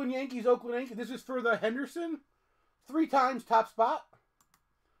we got Oakland Yankees. This is for the Henderson. 3 times top spot.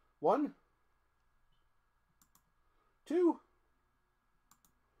 1, 2,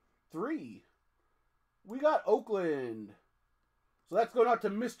 3. We got Oakland. So that's going out to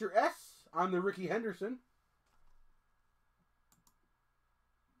Mr. S on the Ricky Henderson.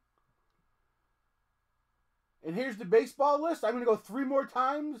 And here's the baseball list. I'm going to go 3 more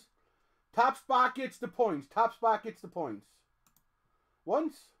times. Top spot gets the points. Top spot gets the points.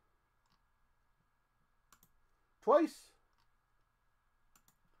 Once. Twice.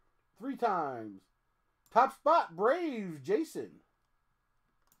 3 times. Top spot, Braves, Jason.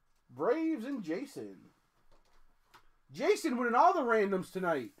 Braves and Jason. Jason winning all the randoms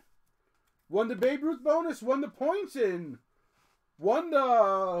tonight. Won the Babe Ruth bonus, won the points, and won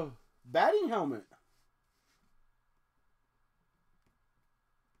the batting helmet.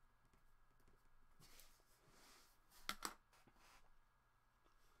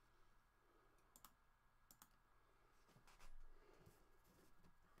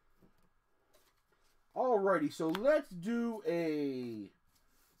 Alrighty, so let's do a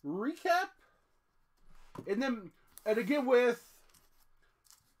recap. And again with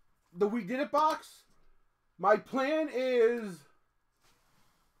the We Did It box, my plan is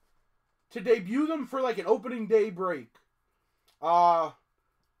to debut them for like an opening day break. I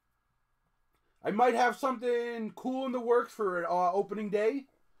might have something cool in the works for opening day.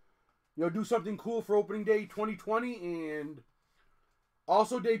 You know, do something cool for opening day 2020 and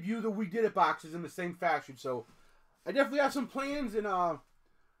also debut the We Did It boxes in the same fashion. So I definitely have some plans, and I'll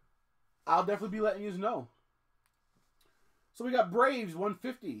definitely be letting you know. So we got Braves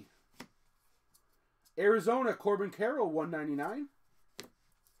 150. Arizona Corbin Carroll 199.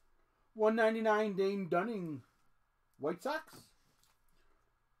 199 Dane Dunning White Sox.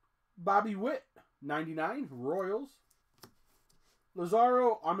 Bobby Witt 99 Royals.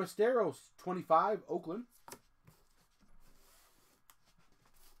 Lazaro Armisteros 25 Oakland.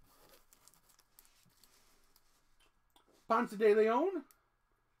 Ponce de Leon,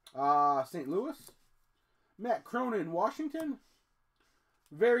 St. Louis. Matt Cronin, Washington.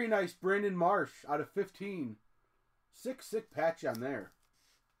 Very nice Brandon Marsh out of 15. Sick patch on there.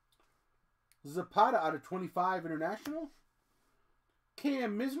 Zapata out of 25 International.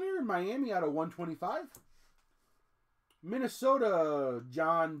 Cam Misner, Miami out of 125. Minnesota,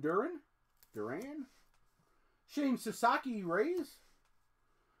 John Duran. Shane Sasaki, Rays.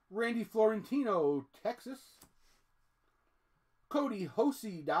 Randy Florentino, Texas. Cody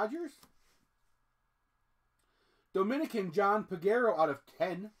Hosey, Dodgers. Dominican John Peguero out of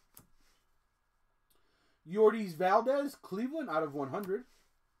 10. Yordis Valdez, Cleveland out of 100.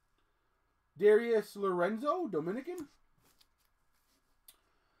 Darius Lorenzo, Dominican.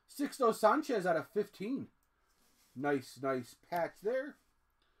 Sixto Sanchez out of 15. Nice patch there.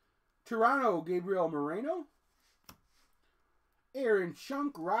 Toronto, Gabriel Moreno. Aaron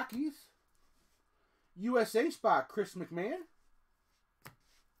Schunk, Rockies. USA spot, Chris McMahon.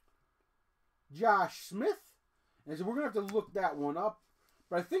 Josh Smith. And so we're going to have to look that one up.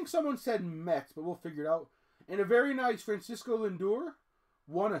 But I think someone said Mets, but we'll figure it out. And a very nice Francisco Lindor.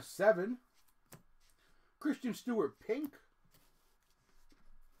 1 of 7. Christian Stewart, pink.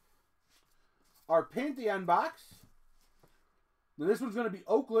 Our Pantheon box. Now this one's going to be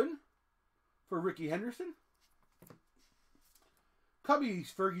Oakland for Ricky Henderson.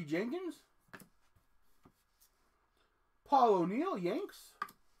 Cubbies, Fergie Jenkins. Paul O'Neill, Yanks.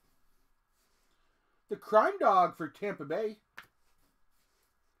 The Crime Dog for Tampa Bay.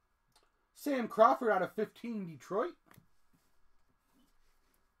 Sam Crawford out of 15, Detroit.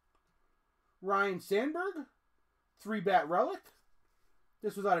 Ryan Sandberg, 3-bat relic.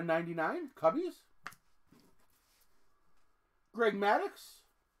 This was out of 99, Cubbies. Greg Maddux,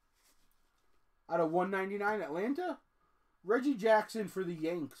 out of 199, Atlanta. Reggie Jackson for the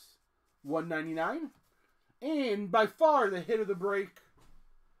Yanks, 199. And by far the hit of the break.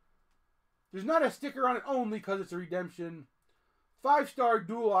 There's not a sticker on it only because it's a redemption. 5-star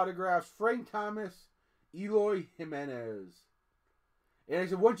dual autographs, Frank Thomas, Eloy Jimenez. And I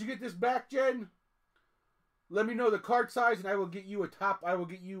said, once you get this back, Jen, let me know the card size and I will get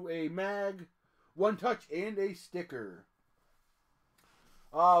you a mag, one touch, and a sticker.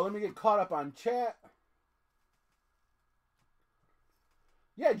 Let me get caught up on chat.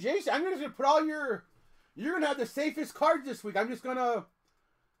 Yeah, Jason, I'm gonna put all you're gonna have the safest cards this week. I'm just gonna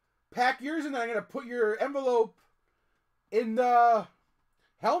pack yours and then I'm gonna put your envelope in the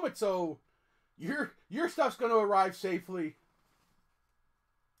helmet so your stuff's gonna arrive safely.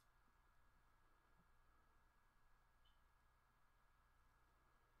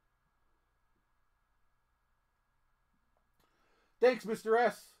 Thanks, Mr.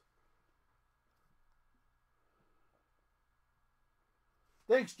 S.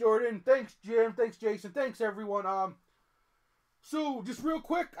 Thanks, Jordan. Thanks, Jim. Thanks, Jason. Thanks, everyone. So, just real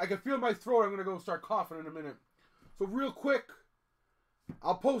quick, I can feel my throat. I'm going to go start coughing in a minute. So, real quick,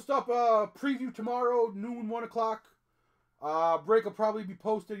 I'll post up a preview tomorrow, noon, 1 o'clock. Break will probably be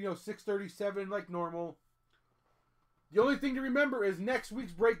posted, 6:37 like normal. The only thing to remember is next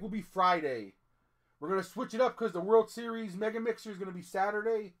week's break will be Friday. We're going to switch it up because the World Series Mega Mixer is going to be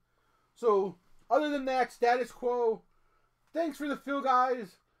Saturday. So, other than that, status quo. Thanks for the fill,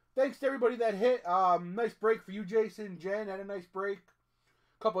 guys. thanks to everybody that hit. Nice break for you, Jason. Jen had a nice break.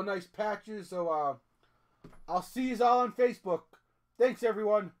 Couple of nice patches. So I'll see you all on Facebook. Thanks,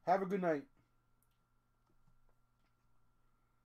 everyone. Have a good night.